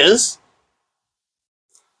saying is,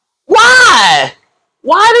 why?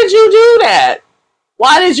 Why did you do that?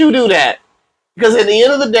 Why did you do that? Because at the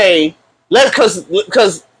end of the day, let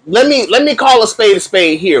me call a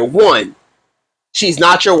spade here. One, she's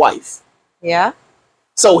not your wife. Yeah.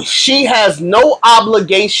 So she has no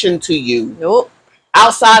obligation to you. Nope.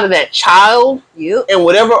 Outside of that child. Yep. And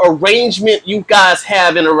whatever arrangement you guys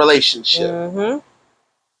have in a relationship. Mm-hmm.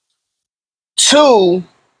 Two,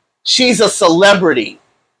 she's a celebrity.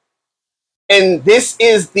 And this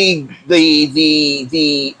is the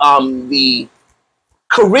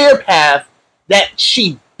career path that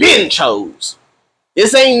she been chose.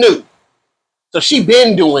 This ain't new. So she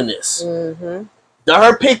been doing this. Mm-hmm.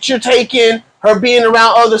 Her picture taken, her being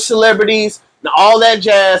around other celebrities, and all that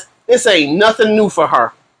jazz, this ain't nothing new for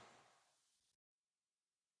her.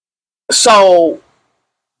 So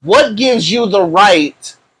what gives you the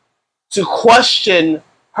right to question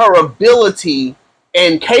her ability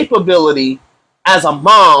and capability as a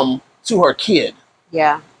mom to her kid?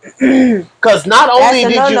 Yeah. Because not only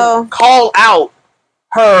did you call out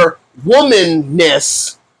her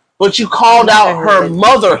womanness, but you called out her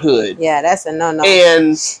motherhood. Yeah, that's a no-no.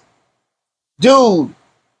 And, dude,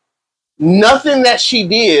 nothing that she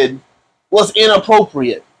did was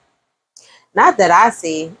inappropriate. Not that I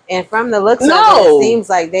see. And from the looks of it seems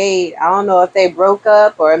like I don't know if they broke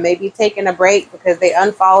up or maybe taking a break because they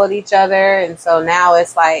unfollowed each other. And so now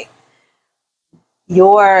it's like,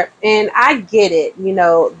 and I get it, you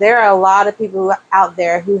know, there are a lot of people out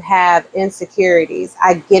there who have insecurities.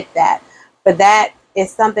 I get that. But that is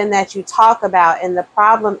something that you talk about. And the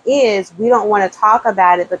problem is we don't want to talk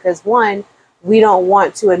about it because, one, we don't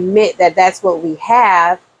want to admit that that's what we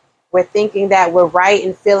have. We're thinking that we're right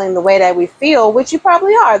and feeling the way that we feel, which you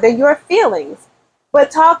probably are. They're your feelings.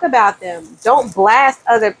 But talk about them. Don't blast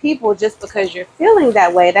other people just because you're feeling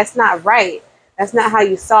that way. That's not right. That's not how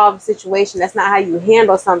you solve a situation. That's not how you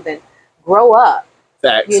handle something. Grow up.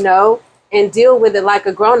 Facts. You know, and deal with it like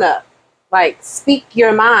a grown-up. Like, speak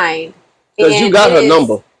your mind. Because you got her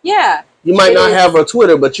number. Yeah. You might not have her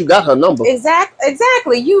Twitter, but you got her number.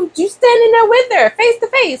 Exactly. You standing there with her, face to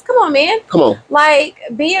face. Come on, man. Come on. Like,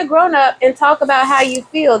 be a grown-up and talk about how you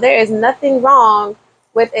feel. There is nothing wrong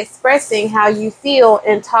with expressing how you feel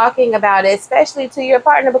and talking about it, especially to your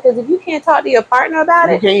partner, because if you can't talk to your partner about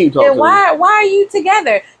it, then why are you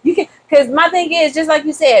together? You can, because my thing is, just like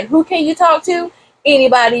you said, who can you talk to?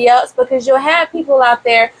 Anybody else, because you'll have people out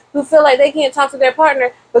there who feel like they can't talk to their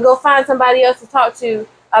partner, but go find somebody else to talk to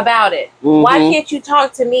about it. Mm-hmm. Why can't you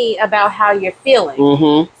talk to me about how you're feeling?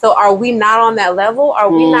 Mm-hmm. So are we not on that level?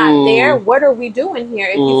 Are we not there? What are we doing here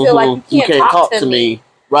if you feel like you can't talk to me?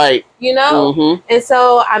 Right. You know? Mm-hmm. And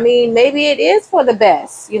so, I mean, maybe it is for the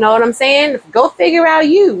best. You know what I'm saying? Go figure out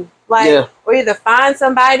you. Like, or either find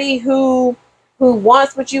somebody who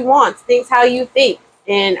wants what you want, thinks how you think.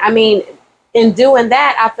 And, I mean, in doing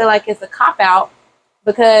that, I feel like it's a cop-out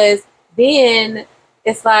because then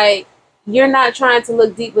it's like you're not trying to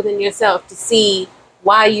look deep within yourself to see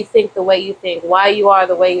why you think the way you think, why you are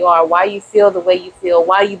the way you are, why you feel the way you feel,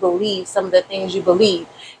 why you believe some of the things you believe.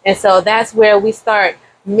 And so that's where we start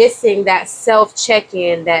missing that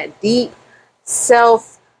self-check-in, that deep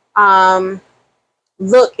self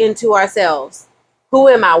look into ourselves. Who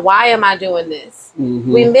am I? Why am I doing this?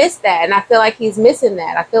 Mm-hmm. We miss that. And I feel like he's missing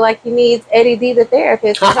that. I feel like he needs Eddie D, the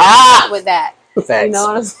therapist, to help with that. Thanks. You know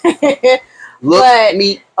what I'm saying? Look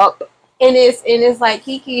me up. And it's like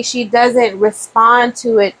Keke, she doesn't respond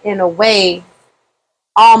to it in a way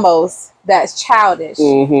almost that's childish.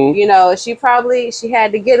 Mm-hmm. You know, she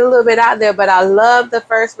had to get a little bit out there, but I love the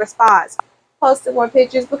first response. Posted more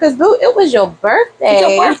pictures because, boo, it was your birthday. It's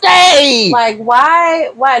your birthday. Like,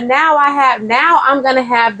 why now I'm gonna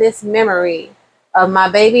have this memory of my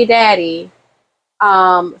baby daddy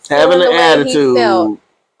having an attitude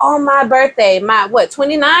on my birthday. My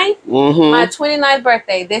 29th? Mm-hmm. My 29th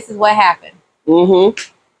birthday. This is what happened. Mm-hmm.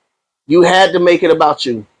 You had to make it about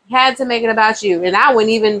you. Had to make it about you. And I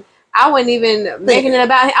wasn't even making it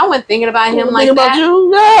about him. I wasn't thinking about him like that.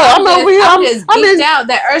 You? Yeah, I'm just geeked out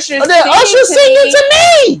that Usher's singing to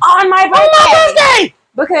me on my birthday.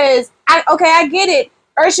 Because I get it.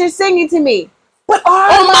 Usher's singing to me, but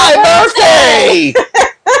on my birthday.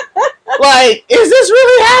 Like, is this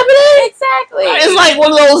really happening? Exactly. It's like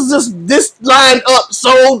one of those this lined up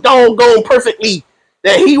so doggone perfectly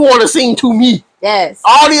that he want to sing to me. Yes.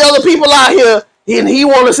 All the other people out here, and he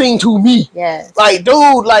want to sing to me. Yes. Like,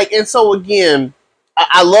 dude, like, and so again,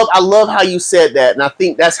 I love how you said that, and I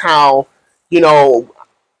think that's how, in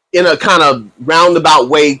a kind of roundabout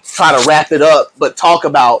way, try to wrap it up, but talk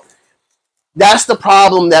about that's the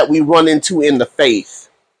problem that we run into in the faith.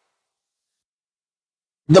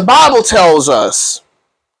 The Bible tells us,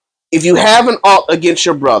 if you have an ought against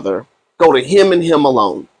your brother, go to him and him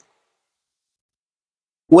alone.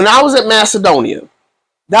 When I was at Macedonia,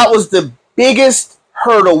 that was the biggest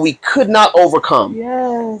hurdle we could not overcome.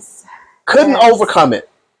 Yes. Couldn't overcome it.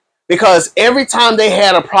 Because every time they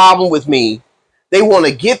had a problem with me, they want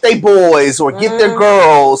to get their boys or get their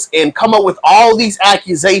girls and come up with all these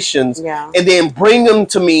accusations and then bring them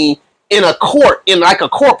to me in a court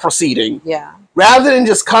proceeding. Yeah. Rather than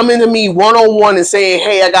just coming to me one-on-one and saying,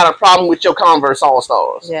 hey, I got a problem with your Converse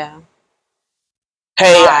All-Stars. Yeah.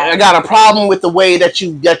 Hey, I got a problem with the way that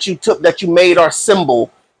you made our symbol,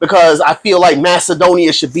 because I feel like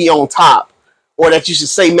Macedonia should be on top, or that you should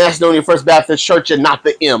say Macedonia First Baptist Church and not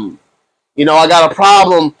the M. I got a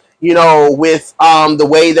problem, with the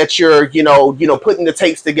way that you're, putting the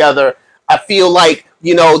tapes together. I feel like,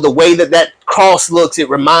 the way that cross looks, it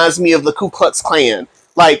reminds me of the Ku Klux Klan.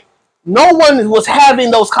 Like, no one was having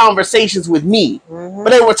those conversations with me, but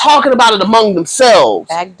they were talking about it among themselves.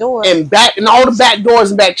 Back door. And all the back doors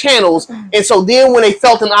and back channels. And so then when they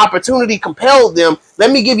felt an opportunity compelled them, let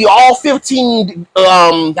me give you all 15.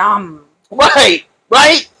 Right.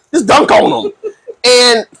 Just dunk on them.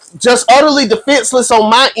 And just utterly defenseless on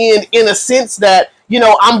my end, in a sense that,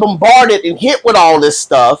 I'm bombarded and hit with all this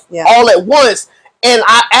stuff all at once. And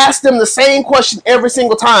I asked them the same question every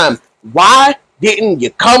single time. Why didn't you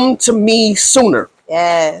come to me sooner?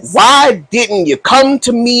 Yes. Why didn't you come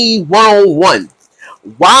to me one-on-one?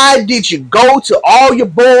 Why did you go to all your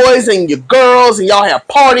boys and your girls and y'all have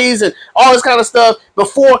parties and all this kind of stuff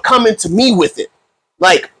before coming to me with it?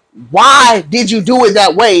 Like, why did you do it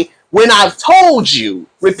that way when I've told you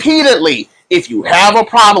repeatedly, if you have a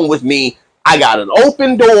problem with me, I got an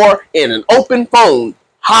open door and an open phone.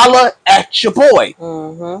 Holla at your boy.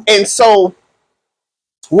 And so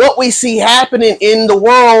what we see happening in the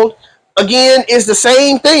world, again, is the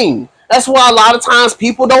same thing. That's why a lot of times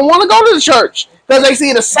people don't want to go to the church, because they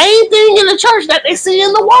see the same thing in the church that they see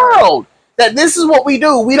in the world. That this is what we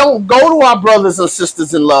do. We don't go to our brothers and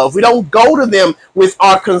sisters in love. We don't go to them with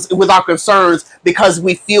our concerns because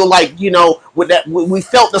we feel like, we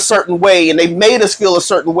felt a certain way and they made us feel a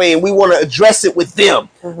certain way and we want to address it with them.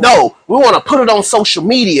 No, we want to put it on social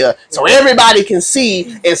media so everybody can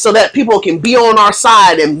see, and so that people can be on our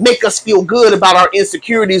side and make us feel good about our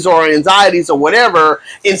insecurities or our anxieties or whatever,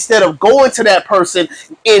 instead of going to that person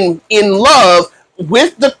in love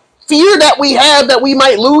with the fear that we have that we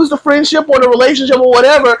might lose the friendship or the relationship or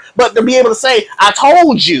whatever, but to be able to say, I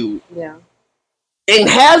told you. Yeah. And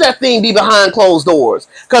have that thing be behind closed doors.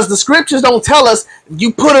 Because the scriptures don't tell us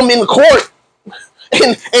you put them in court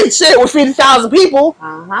and share it with 50,000 people.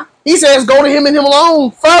 He says go to him and him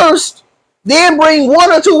alone first. Then bring 1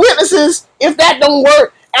 or 2 witnesses if that don't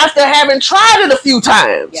work after having tried it a few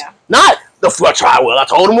times. Yeah. Not the try. Well, I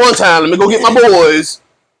told him one time, let me go get my boys.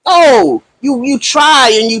 Oh, you try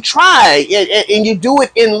and you you do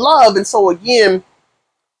it in love. And so again,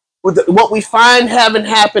 what we find having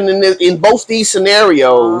happened in both these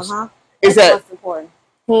scenarios is that important.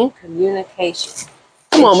 Communication.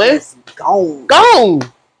 Come on, man. It's gone.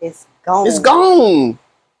 It's gone. It's gone.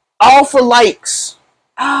 All for likes.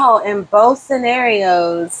 Oh, in both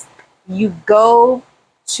scenarios, you go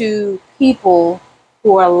to people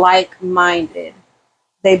who are like-minded.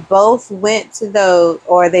 They both went to those,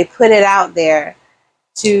 or they put it out there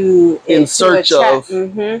in search of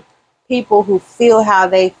people who feel how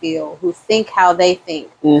they feel, who think how they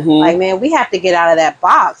think. Like, man, we have to get out of that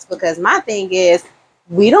box, because my thing is,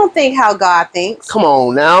 we don't think how God thinks. Come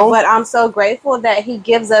on now. But I'm so grateful that he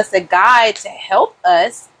gives us a guide to help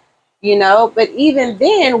us, but even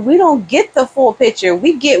then, we don't get the full picture.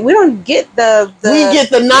 We don't get the we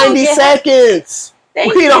get the 90 seconds.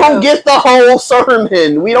 We don't get the whole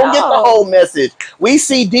sermon. We don't get the whole message. We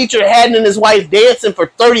see Deitrick Haddon and his wife dancing for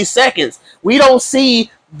 30 seconds. We don't see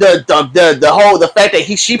the fact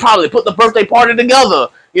that she probably put the birthday party together.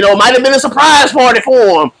 It might have been a surprise party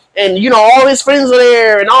for him. And, all his friends were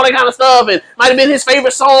there and all that kind of stuff. And might have been his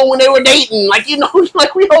favorite song when they were dating. Like,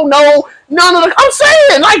 like we don't know none of the... I'm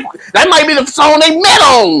saying, like, that might be the song they met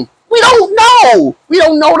on. We don't know. We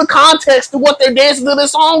don't know the context of what they're dancing to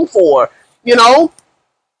this song for.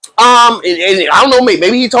 And I don't know,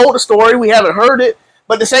 maybe he told the story, we haven't heard it,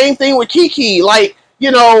 but the same thing with Keke, like,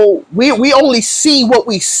 we only see what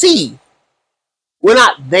we see. We're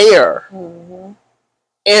not there.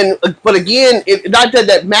 And but again, not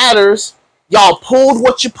that matters. Y'all pulled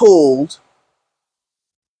what you pulled,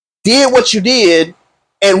 did what you did,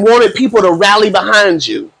 and wanted people to rally behind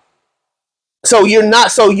you. So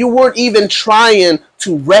you weren't even trying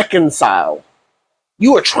to reconcile.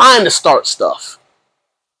 You were trying to start stuff.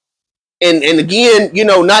 And again,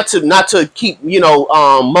 not to keep,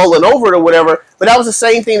 mulling over it or whatever, but that was the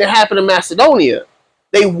same thing that happened in Macedonia.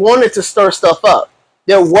 They wanted to stir stuff up.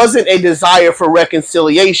 There wasn't a desire for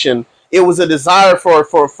reconciliation. It was a desire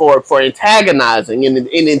for antagonizing and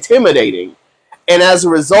intimidating. And as a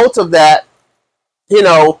result of that,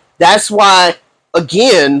 that's why,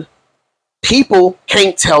 again, people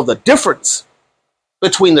can't tell the difference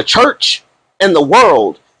between the church and the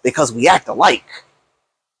world because we act alike.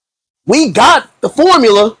 We got the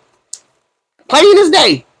formula plain as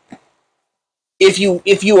day. If you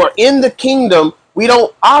are in the kingdom, we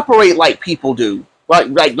don't operate like people do, like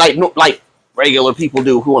regular people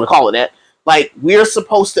do, who want to call it that. Like, we're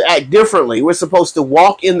supposed to act differently. We're supposed to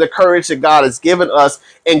walk in the courage that God has given us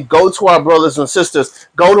and go to our brothers and sisters,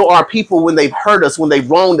 go to our people when they've hurt us, when they've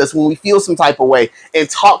wronged us, when we feel some type of way, and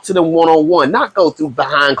talk to them one-on-one, not go through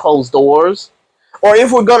behind closed doors. Or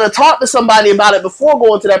if we're going to talk to somebody about it before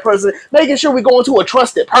going to that person, making sure we're going to a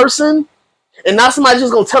trusted person and not somebody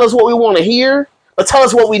just going to tell us what we want to hear, but tell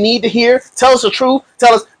us what we need to hear, tell us the truth,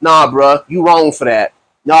 tell us, nah, bruh, you wrong for that.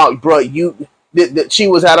 Nah, bruh, she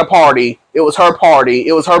was at a party. It was her party.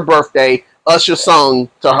 It was her birthday. Usher sung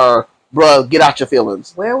to her. Bruh, get out your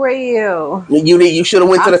feelings. Where were you? You should have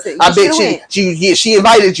went to the. I bet she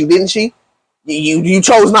invited you, didn't she? You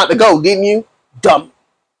chose not to go, didn't you? Dumb.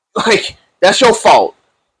 Like, that's your fault.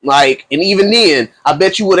 Like, and even then, I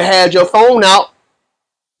bet you would have had your phone out,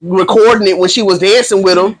 recording it when she was dancing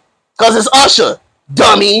with him, because it's Usher,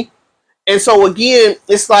 dummy. And so again,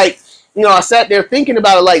 it's like, I sat there thinking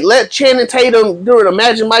about it, like, let Channing Tatum during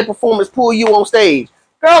Imagine My performance pull you on stage.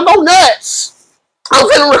 Girl, go nuts. I'm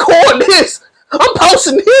gonna record this. I'm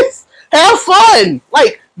posting this. Have fun.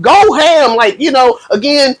 Like, go ham. Like,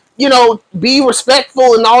 again, be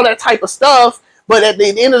respectful and all that type of stuff. But at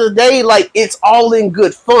the end of the day, like, it's all in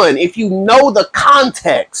good fun. If you know the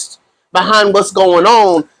context behind what's going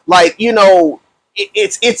on, like, it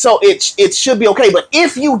should be okay. But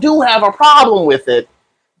if you do have a problem with it,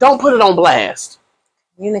 don't put it on blast.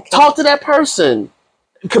 Talk to that person.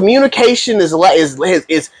 Communication is go. I'm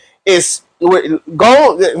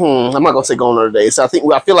not gonna say go another day. So I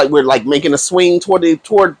feel like we're like making a swing toward it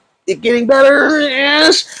getting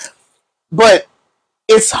better. But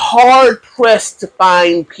it's hard pressed to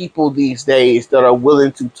find people these days that are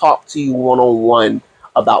willing to talk to you one-on-one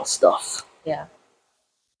about stuff. Yeah.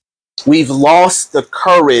 We've lost the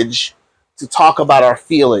courage to talk about our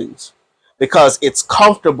feelings because it's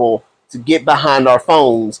comfortable to get behind our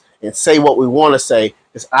phones and say what we want to say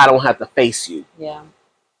because I don't have to face you. Yeah.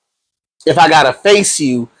 If I got to face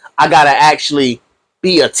you, I got to actually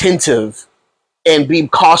be attentive and be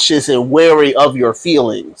cautious and wary of your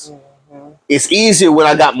feelings. Mm-hmm. It's easier when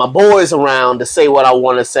I got my boys around to say what I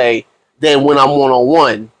want to say than when I'm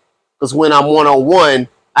one-on-one. Because when I'm one-on-one,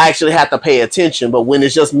 I actually have to pay attention. But when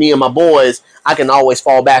it's just me and my boys, I can always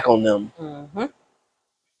fall back on them. Mm-hmm.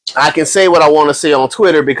 I can say what I want to say on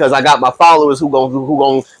Twitter because I got my followers who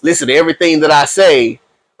gonna listen to everything that I say.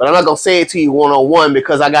 But I'm not going to say it to you one-on-one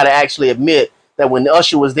because I got to actually admit that when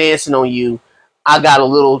Usher was dancing on you, I got a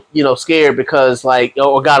little, scared because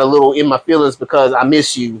or got a little in my feelings because I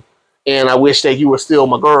miss you and I wish that you were still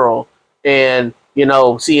my girl. And,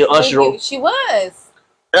 seeing Usher. She was.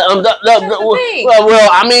 Well,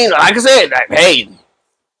 I mean, like I said, hey,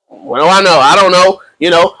 what do I know? I don't know. You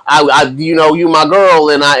my girl,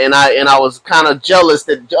 and I was kind of jealous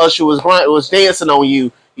that Usher was dancing on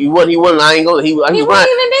you. He wasn't. I ain't gonna. He wasn't even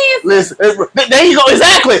dancing. Listen, there you go.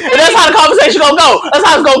 Exactly, and that's how the conversation gonna go. That's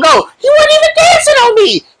how it's gonna go. He wasn't even dancing on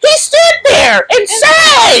me. He stood there and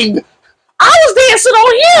sang. I was dancing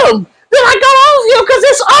on him. Then I got off him because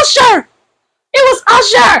it's Usher. It was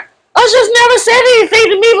Usher. Usher's never said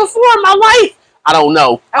anything to me before in my life. I don't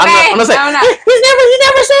know. Okay, I'm not saying he's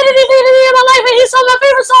never said anything to me in my life, and he sung my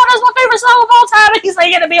favorite song. That's my favorite song of all time, and he's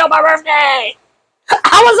singing to me on my birthday.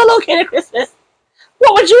 I was a little kid at Christmas.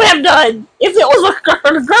 What would you have done if it was a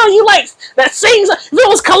girl you liked that sings? If it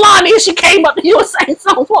was Kalani and she came up to you and sang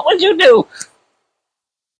songs, what would you do?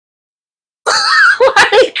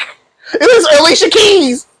 It was Alicia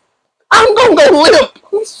Keys. I'm gonna go limp.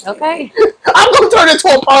 Okay. I'm gonna turn into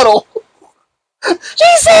a puddle.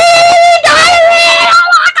 She said, "Diary, oh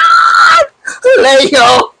my God!" There you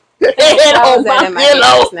go. Head on my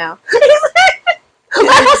pillow. Now. I'm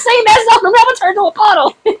gonna sing that song. I'm gonna turn into a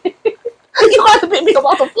puddle. You have to pick me up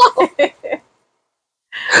off the floor.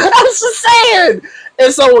 I'm just saying.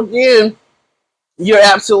 And so again, you're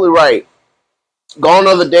absolutely right. Gone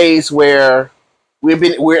are the days where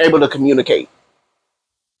we're able to communicate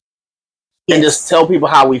and just tell people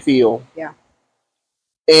how we feel. Yeah.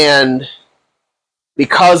 And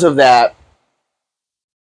because of that,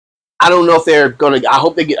 I don't know if they're gonna. I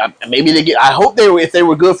hope they get. Maybe they get. I hope if they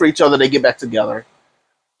were good for each other, they get back together.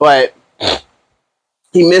 But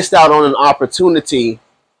he missed out on an opportunity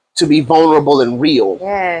to be vulnerable and real.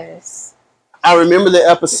 Yes. I remember the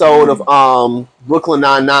episode of Brooklyn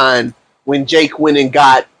Nine-Nine when Jake went and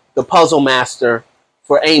got the puzzle master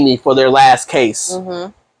for Amy for their last case.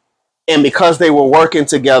 Mm-hmm. And because they were working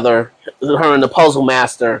together, her and the puzzle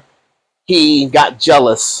master, he got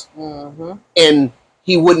jealous. Mm-hmm. And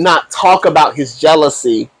he would not talk about his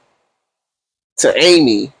jealousy to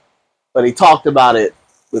Amy, but he talked about it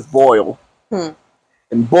with Boyle. And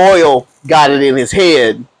Boyle got it in his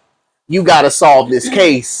head. You got to solve this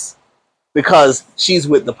case because he's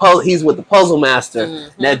with the puzzle master.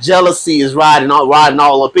 Mm-hmm. That jealousy is riding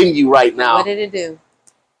all up in you right now. What did it do?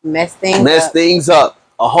 Mess things up.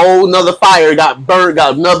 A whole nother fire got burned.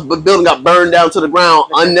 Another building got burned down to the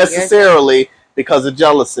ground unnecessarily because of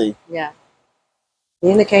jealousy. Yeah.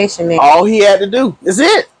 Communication, man. All he had to do is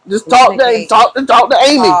it. Just talk to Amy. Talk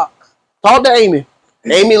to Amy.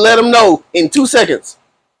 Amy let him know in 2 seconds.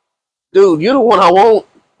 Dude, you're the one I want.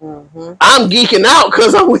 Mm-hmm. I'm geeking out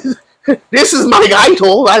because I'm with. This is my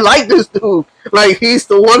idol. I like this dude. Like, he's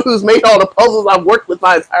the one who's made all the puzzles I've worked with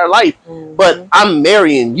my entire life. Mm-hmm. But I'm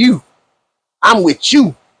marrying you. I'm with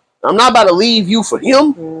you. I'm not about to leave you for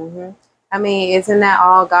him. Mm-hmm. I mean, isn't that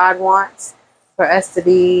all God wants? For us to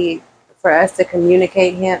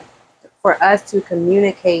communicate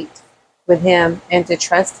with him and to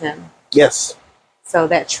trust him. Yes. So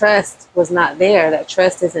that trust was not there. That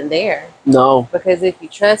trust isn't there. No. Because if you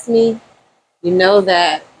trust me, you know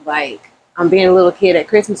that, like, I'm being a little kid at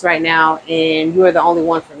Christmas right now and you are the only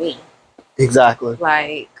one for me. Exactly.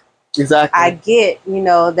 Like, exactly. I get,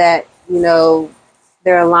 that,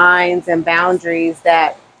 there are lines and boundaries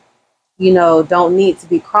that, don't need to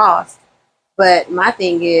be crossed. But my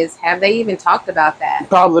thing is, have they even talked about that?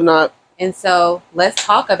 Probably not. And so let's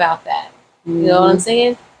talk about that. You know what I'm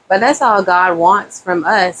saying? But that's all God wants from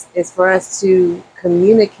us, is for us to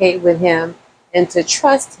communicate with him and to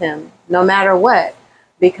trust him no matter what.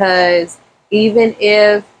 Because even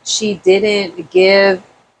if she didn't give,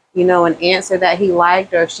 an answer that he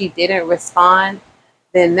liked, or if she didn't respond,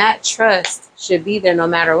 then that trust should be there no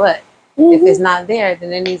matter what. If it's not there, then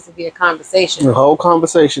there needs to be a conversation. The whole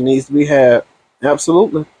conversation needs to be had.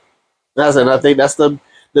 Absolutely. I think that's the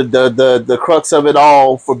crux of it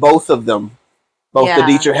all for both of them. Both the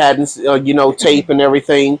Deitrick Haddon, tape and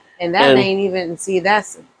everything. And that ain't even,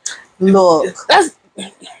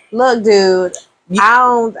 look, dude,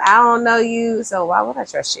 I don't know you, so why would I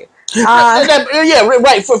trust you? Yeah,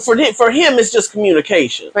 right. For him, it's just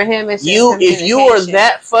communication. For him, it's just communication. If you are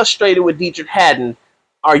that frustrated with Deitrick Haddon,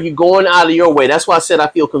 are you going out of your way? That's why I said I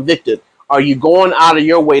feel convicted. Are you going out of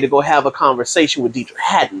your way to go have a conversation with Deitrick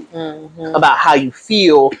Haddon about how you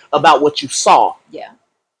feel about what you saw? Yeah.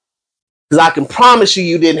 Because I can promise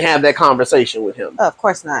you didn't have that conversation with him. Oh, of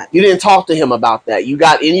course not. You didn't talk to him about that. You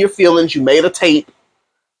got in your feelings. You made a tape.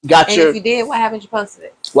 If you did, why haven't you posted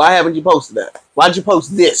it? Why haven't you posted that? Why'd you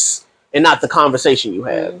post this and not the conversation you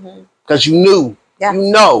had? Because you knew. Yeah.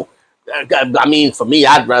 You know. I mean, for me,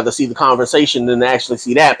 I'd rather see the conversation than actually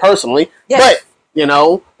see that personally. Yes.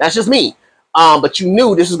 But, that's just me. But you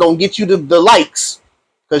knew this is going to get you the likes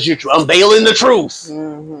because you're unveiling the truth.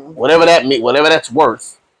 Whatever that's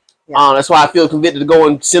worth. Yeah. That's why I feel convicted to go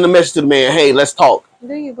and send a message to the man. Hey, let's talk.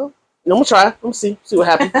 Do you, boo? I'm going to try. Let me see what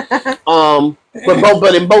happens.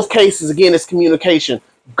 But in both cases, again, it's communication.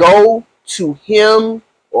 Go to him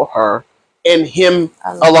or her and him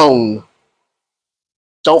alone.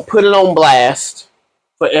 Don't put it on blast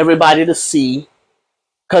for everybody to see,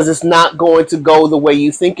 because it's not going to go the way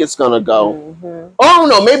you think it's going to go. Oh,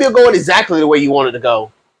 no, maybe it'll go exactly the way you want it to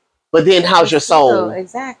go. But then how's your soul?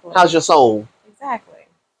 Exactly. How's your soul? Exactly.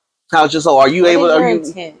 How's your soul? Are you able to... What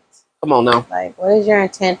is your intent? Come on now. Like, what is your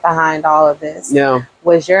intent behind all of this? Yeah.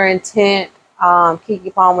 Was your intent,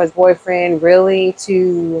 Keke Palmer's boyfriend, really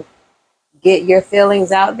to get your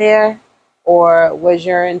feelings out there? Or was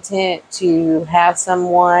your intent to have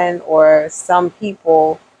someone or some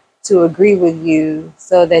people to agree with you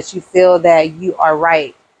so that you feel that you are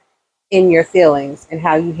right in your feelings and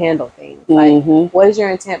how you handle things? Like, what is your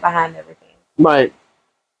intent behind everything? Right.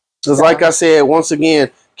 Because like I said, once again,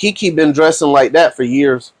 Keke been dressing like that for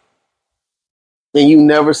years. And you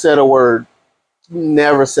never said a word. You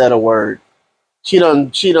never said a word. She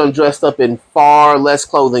done dressed up in far less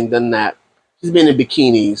clothing than that. She's been in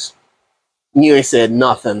bikinis. You ain't said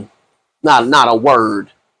nothing. Not a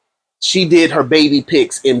word. She did her baby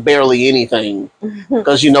pics in barely anything.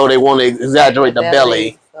 Because they want to exaggerate the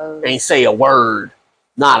belly. Ain't say a word.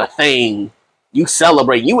 Not a thing. You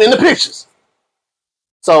celebrate. You in the pictures.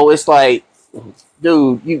 So it's like,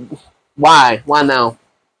 dude, why? Why now?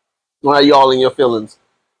 Why are you all in your feelings?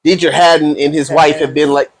 Deitrick Haddon and his wife have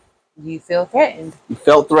been like... You feel threatened. You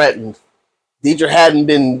felt threatened. Deitrick Haddon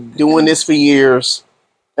been doing this for years.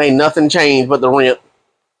 Ain't nothing changed but the rent.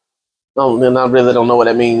 No, and I really don't know what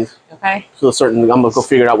that means. Okay. To a certain, I'm gonna go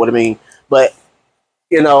figure out what it means. But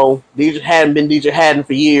Deitrick Haddon been Deitrick Haddon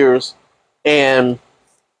for years, and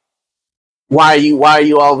why are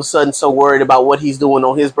you all of a sudden so worried about what he's doing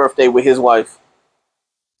on his birthday with his wife?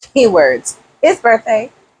 Keywords. His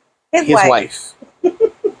birthday. His wife.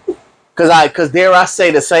 Because dare I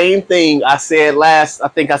say the same thing I said last. I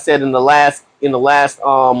think I said in the last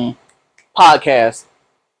podcast.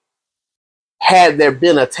 Had there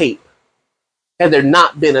been a tape, had there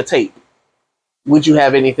not been a tape, would you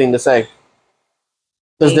have anything to say?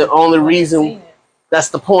 Because the only reason, that's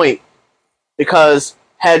the point. Because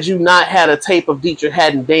had you not had a tape of Deitrick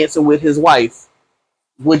Haddon dancing with his wife,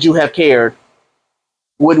 would you have cared?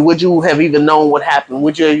 Would you have even known what happened?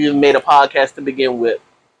 Would you have even made a podcast to begin with?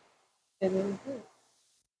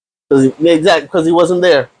 Because he wasn't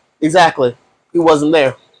there. Exactly. He wasn't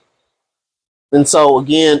there. And so,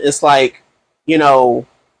 again, it's like, yeah,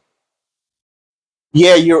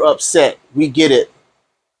 you're upset. We get it.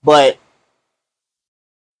 But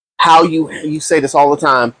how you say this all the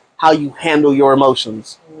time, how you handle your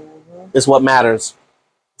emotions is what matters.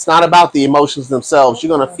 It's not about the emotions themselves.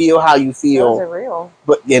 You're going to feel how you feel. Those are real.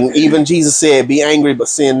 And even Jesus said, be angry, but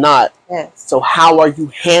sin not. Yes. So how are you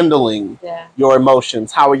handling your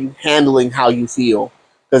emotions? How are you handling how you feel?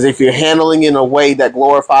 Because if you're handling in a way that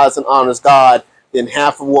glorifies and honors God, then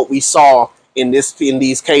half of what we saw in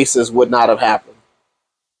these cases would not have happened.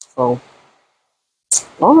 So,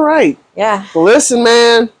 all right. Yeah. Well, listen,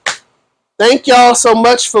 man. Thank y'all so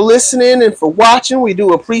much for listening and for watching. We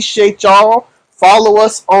do appreciate y'all. Follow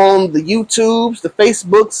us on the YouTubes, the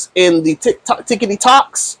Facebooks, and the Tickety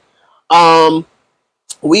Talks.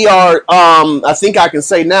 We are, I think I can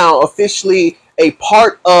say now, officially a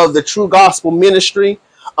part of the True Gospel Ministry.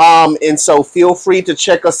 And so feel free to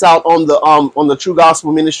check us out on the True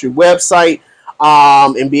Gospel Ministry website.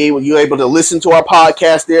 And you're able to listen to our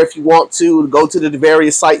podcast there if you want to. Go to the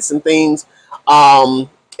various sites and things.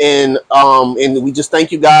 And we just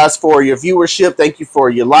thank you guys for your viewership. Thank you for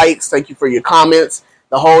your likes. Thank you for your comments.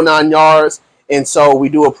 The whole 9 yards. And so we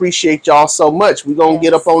do appreciate y'all so much. We're going to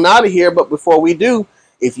get up on out of here. But before we do,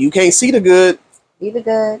 if you can't see the good, be the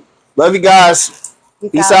good. Love you guys.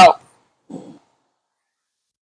 Peace out.